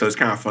body, so it's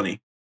kind of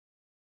funny.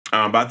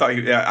 But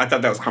I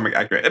thought that was comic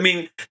accurate. I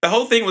mean, the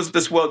whole thing was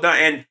just well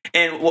done,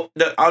 and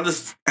I'll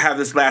just have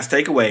this last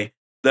takeaway.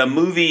 The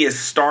movie is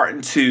starting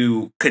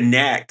to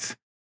connect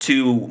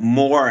to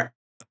more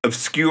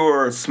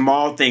obscure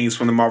small things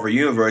from the Marvel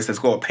Universe that's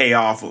going to pay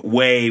off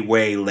way,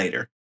 way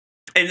later.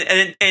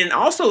 And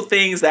also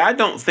things that I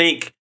don't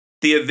think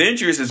the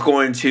Avengers is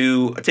going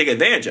to take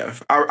advantage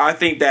of. I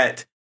think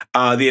that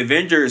the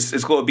Avengers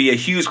is going to be a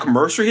huge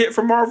commercial hit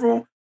for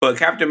Marvel, but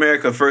Captain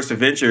America First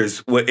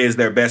Avengers is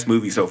their best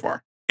movie so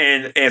far.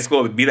 And it's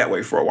going to be that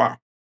way for a while.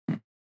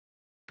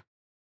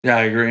 Yeah,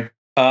 I agree.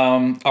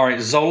 All right,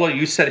 Zola,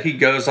 you said he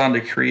goes on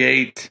to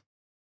create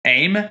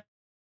AIM?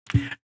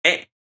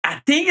 I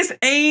think it's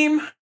AIM.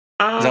 Is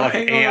that like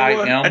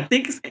AIM? I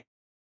think it's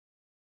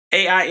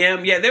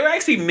AIM. Yeah, they were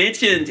actually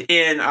mentioned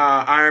in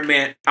Iron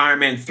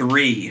Man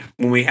 3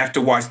 when we have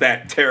to watch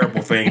that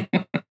terrible thing.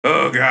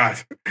 Oh God,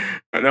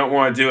 I don't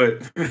want to do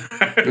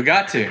it. We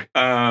got to.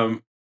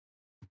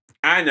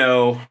 I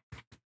know.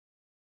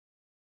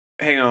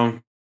 Hang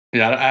on.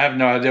 Yeah, I have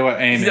no idea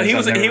what AIM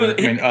is.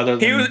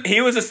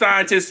 He was a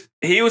scientist.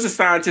 He was a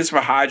scientist for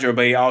Hydra,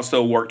 but he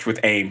also worked with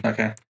AIM.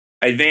 Okay.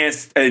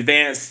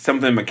 Advanced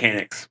something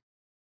mechanics.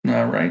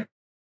 All right.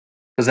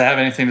 Does that have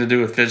anything to do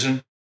with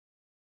Vision?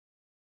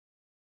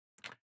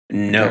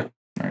 No. Okay.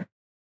 All right.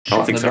 I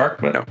don't think so.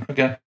 Dark, but no.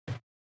 Okay.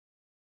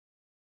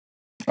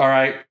 All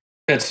right,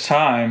 it's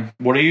time.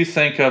 What do you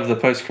think of the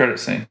post-credit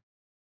scene?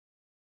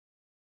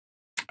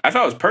 I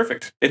thought it was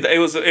perfect. It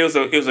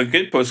was a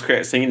good post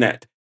credit scene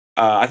that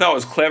I thought it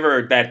was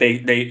clever that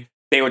they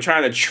were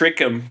trying to trick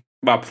him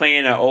by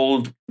playing an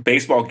old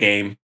baseball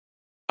game.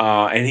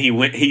 And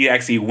he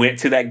actually went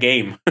to that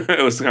game.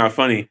 It was kind of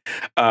funny.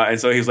 And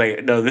so he's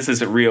like, no, this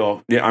isn't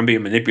real. I'm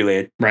being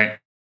manipulated. Right.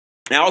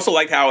 And I also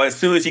liked how as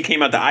soon as he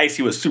came out the ice,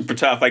 he was super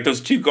tough. Like those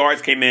two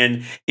guards came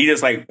in, he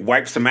just like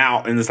wipes them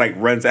out and just like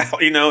runs out.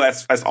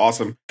 That's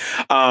awesome.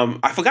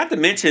 I forgot to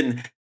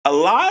mention a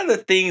lot of the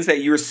things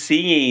that you're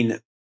seeing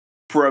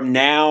from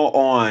now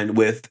on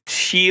with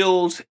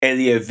Shield and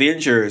the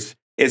Avengers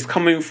is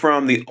coming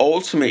from the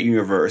Ultimate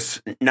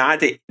Universe, not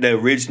the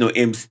original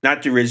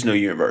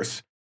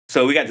universe.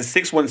 So we got the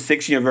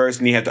 616 universe,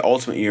 and you have the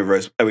Ultimate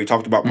Universe that we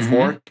talked about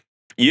before.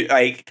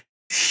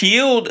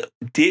 Shield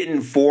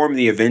didn't form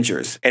the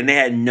Avengers, and they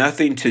had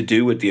nothing to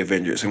do with the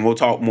Avengers. And we'll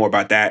talk more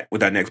about that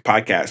with our next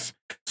podcast.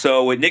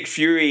 So with Nick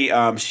Fury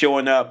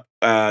showing up,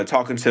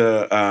 talking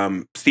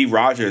to Steve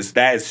Rogers,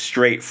 that is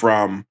straight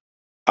from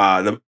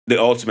the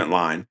Ultimate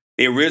line.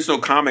 The original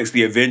comics,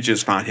 the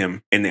Avengers found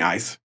him in the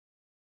ice,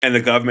 and the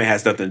government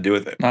has nothing to do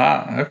with it.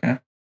 Okay.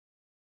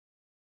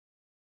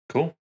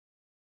 Cool.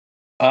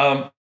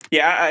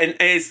 Yeah, and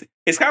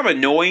it's kind of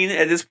annoying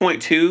at this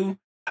point too.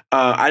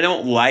 I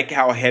don't like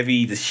how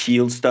heavy the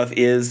Shield stuff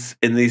is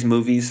in these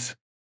movies.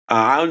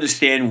 I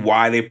understand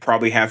why they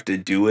probably have to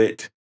do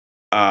it,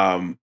 but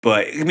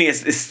I mean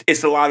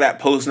it's a lot of that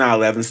post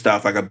 9/11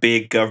 stuff, like a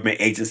big government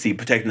agency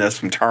protecting us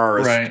from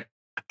terrorists. Right.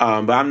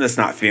 But I'm just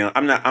not feeling.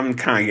 I'm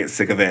kind of getting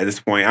sick of it at this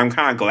point. I'm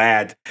kind of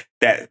glad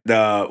that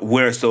the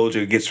Winter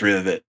Soldier gets rid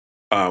of it.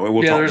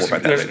 We'll talk more about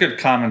that. There's good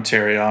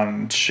commentary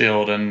on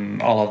Shield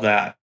and all of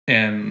that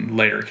in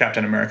later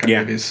Captain America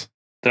movies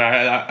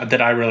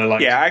that I really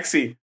like. Yeah,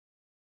 actually,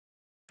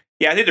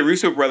 I think the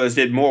Russo brothers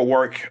did more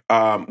work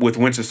with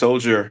Winter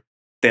Soldier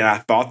than I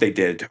thought they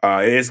did.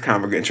 It is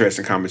kind of an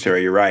interesting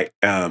commentary. You're right.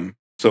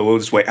 So we'll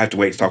just have to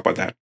wait to talk about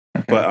that.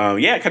 Okay. But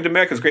Captain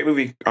America is a great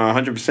movie.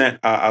 100%.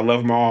 I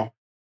love them all.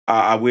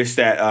 I wish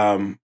that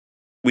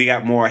we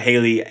got more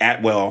Haley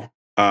Atwell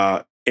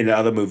in the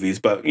other movies,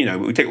 but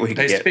we take what he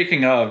can get.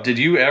 Speaking of, did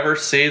you ever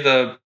see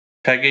the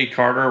Peggy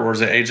Carter, or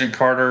is it Agent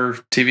Carter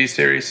TV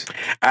series?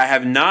 I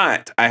have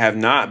not,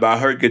 but I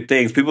heard good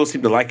things. People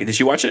seem to like it. Did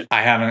you watch it?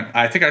 I haven't.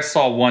 I think I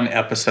saw one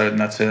episode and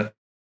that's it.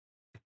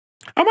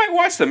 I might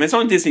watch them. It's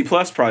on Disney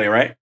Plus, probably,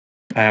 right?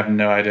 I have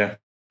no idea,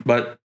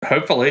 but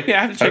hopefully,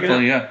 I have to check it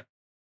out.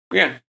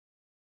 Yeah,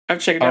 I have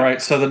to check it out. All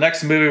right, so the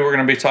next movie we're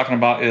going to be talking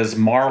about is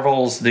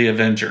Marvel's The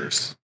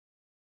Avengers.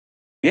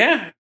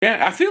 Yeah.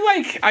 I feel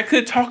like I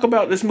could talk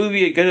about this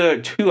movie a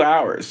good 2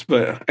 hours,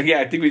 but I think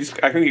at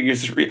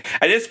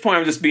this point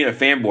I'm just being a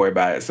fanboy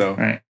about it. So,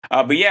 right.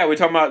 But yeah, we're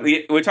talking about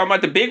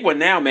the big one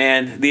now,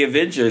 man. The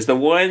Avengers, the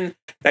one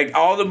like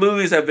all the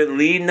movies have been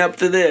leading up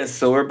to this,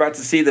 so we're about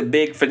to see the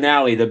big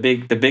finale, the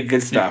big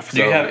good stuff. Do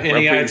you have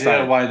any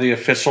idea why the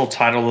official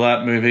title of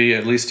that movie,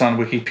 at least on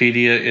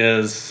Wikipedia,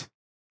 is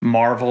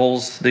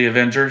Marvel's The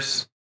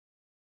Avengers?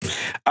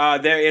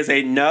 There is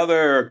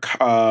another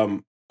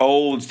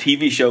old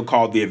TV show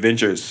called The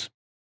Avengers.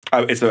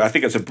 I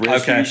think it's a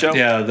British TV show.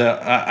 Yeah,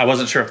 I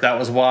wasn't sure if that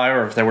was why,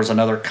 or if there was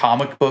another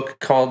comic book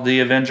called The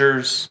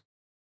Avengers.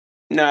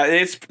 No,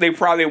 they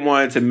probably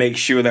wanted to make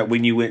sure that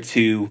when you went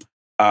to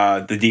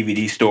the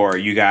DVD store,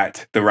 you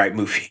got the right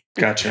movie.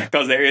 Gotcha.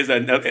 Because there is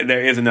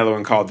another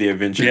one called The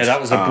Avengers. Yeah,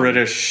 that was a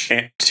British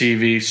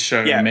TV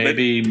show. Yeah,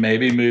 maybe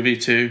movie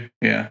too.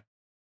 Yeah.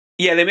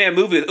 Yeah, they made a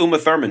movie with Uma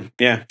Thurman.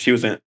 Yeah, she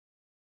was in it.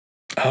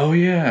 Oh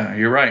yeah,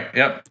 you're right.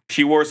 Yep.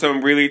 She wore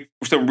some really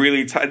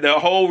tight. The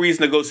whole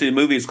reason to go see the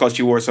movie is because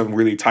she wore some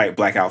really tight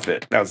black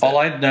outfit. That was all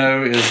I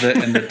know is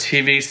that in the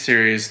TV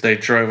series they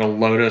drove a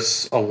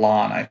Lotus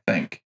Elan, I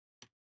think.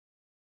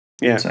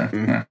 Yeah. So,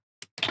 yeah.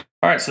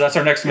 All right, so that's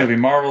our next movie,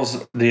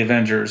 Marvel's The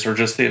Avengers, or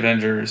just The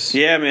Avengers.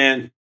 Yeah,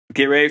 man,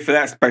 get ready for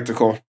that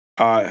spectacle.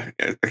 I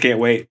can't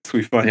wait. It's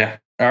gonna be fun. Yeah.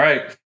 All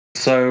right.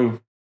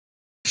 So,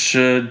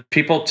 should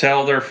people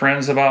tell their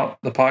friends about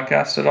the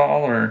podcast at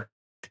all, or?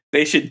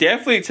 They should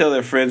definitely tell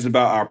their friends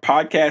about our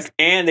podcast,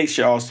 and they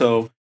should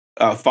also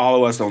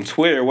follow us on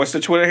Twitter. What's the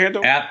Twitter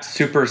handle?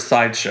 @Super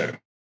Sideshow.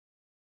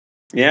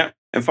 Yeah,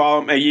 and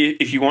follow me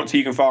if you want to.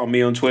 You can follow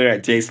me on Twitter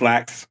at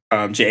JSlacks,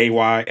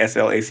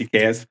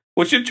 JAYSLACKS.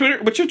 What's your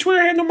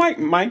Twitter handle, Mike?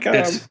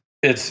 It's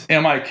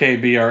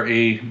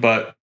MIKBRE,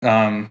 but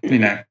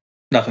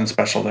nothing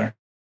special there.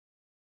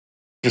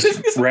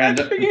 Just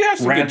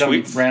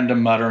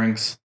random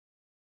mutterings.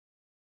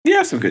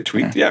 Yeah, some good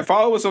tweets. Yeah,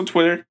 follow us on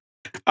Twitter.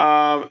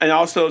 And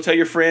also tell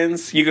your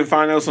friends. You can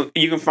find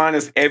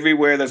us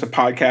everywhere there's a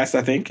podcast.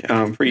 I think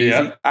pretty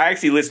easy. I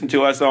actually listen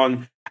to us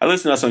on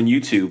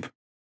YouTube.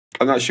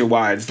 I'm not sure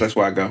why. That's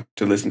why I go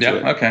to listen to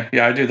it. Okay.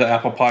 Yeah, I do the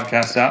Apple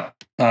Podcast app,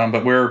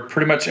 but we're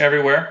pretty much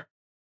everywhere.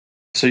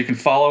 So you can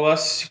follow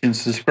us. You can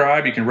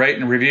subscribe. You can rate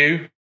and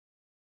review.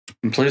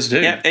 And please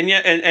do. Yeah,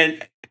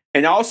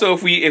 and also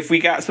if we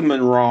got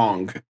something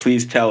wrong,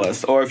 please tell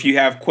us. Or if you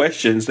have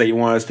questions that you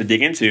want us to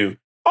dig into,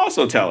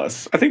 also tell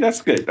us. I think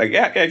that's good. Like,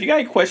 yeah, if you got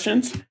any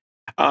questions,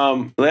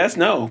 let us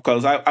know,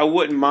 because I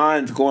wouldn't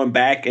mind going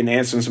back and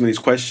answering some of these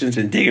questions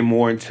and digging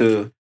more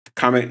into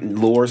comic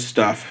lore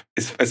stuff.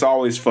 It's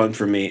always fun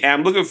for me, and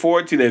I'm looking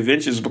forward to the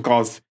adventures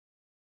because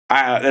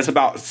that's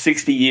about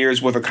 60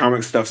 years worth of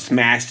comic stuff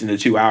smashed into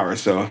 2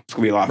 hours. So it's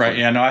gonna be a lot of fun. Right.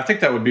 Yeah. No, I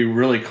think that would be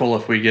really cool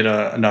if we get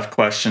enough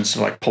questions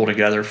to like pull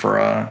together for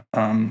a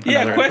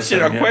question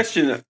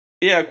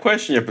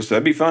episode, episode.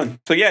 That'd be fun.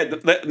 So yeah,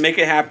 make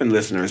it happen,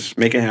 listeners.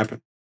 Make it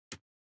happen.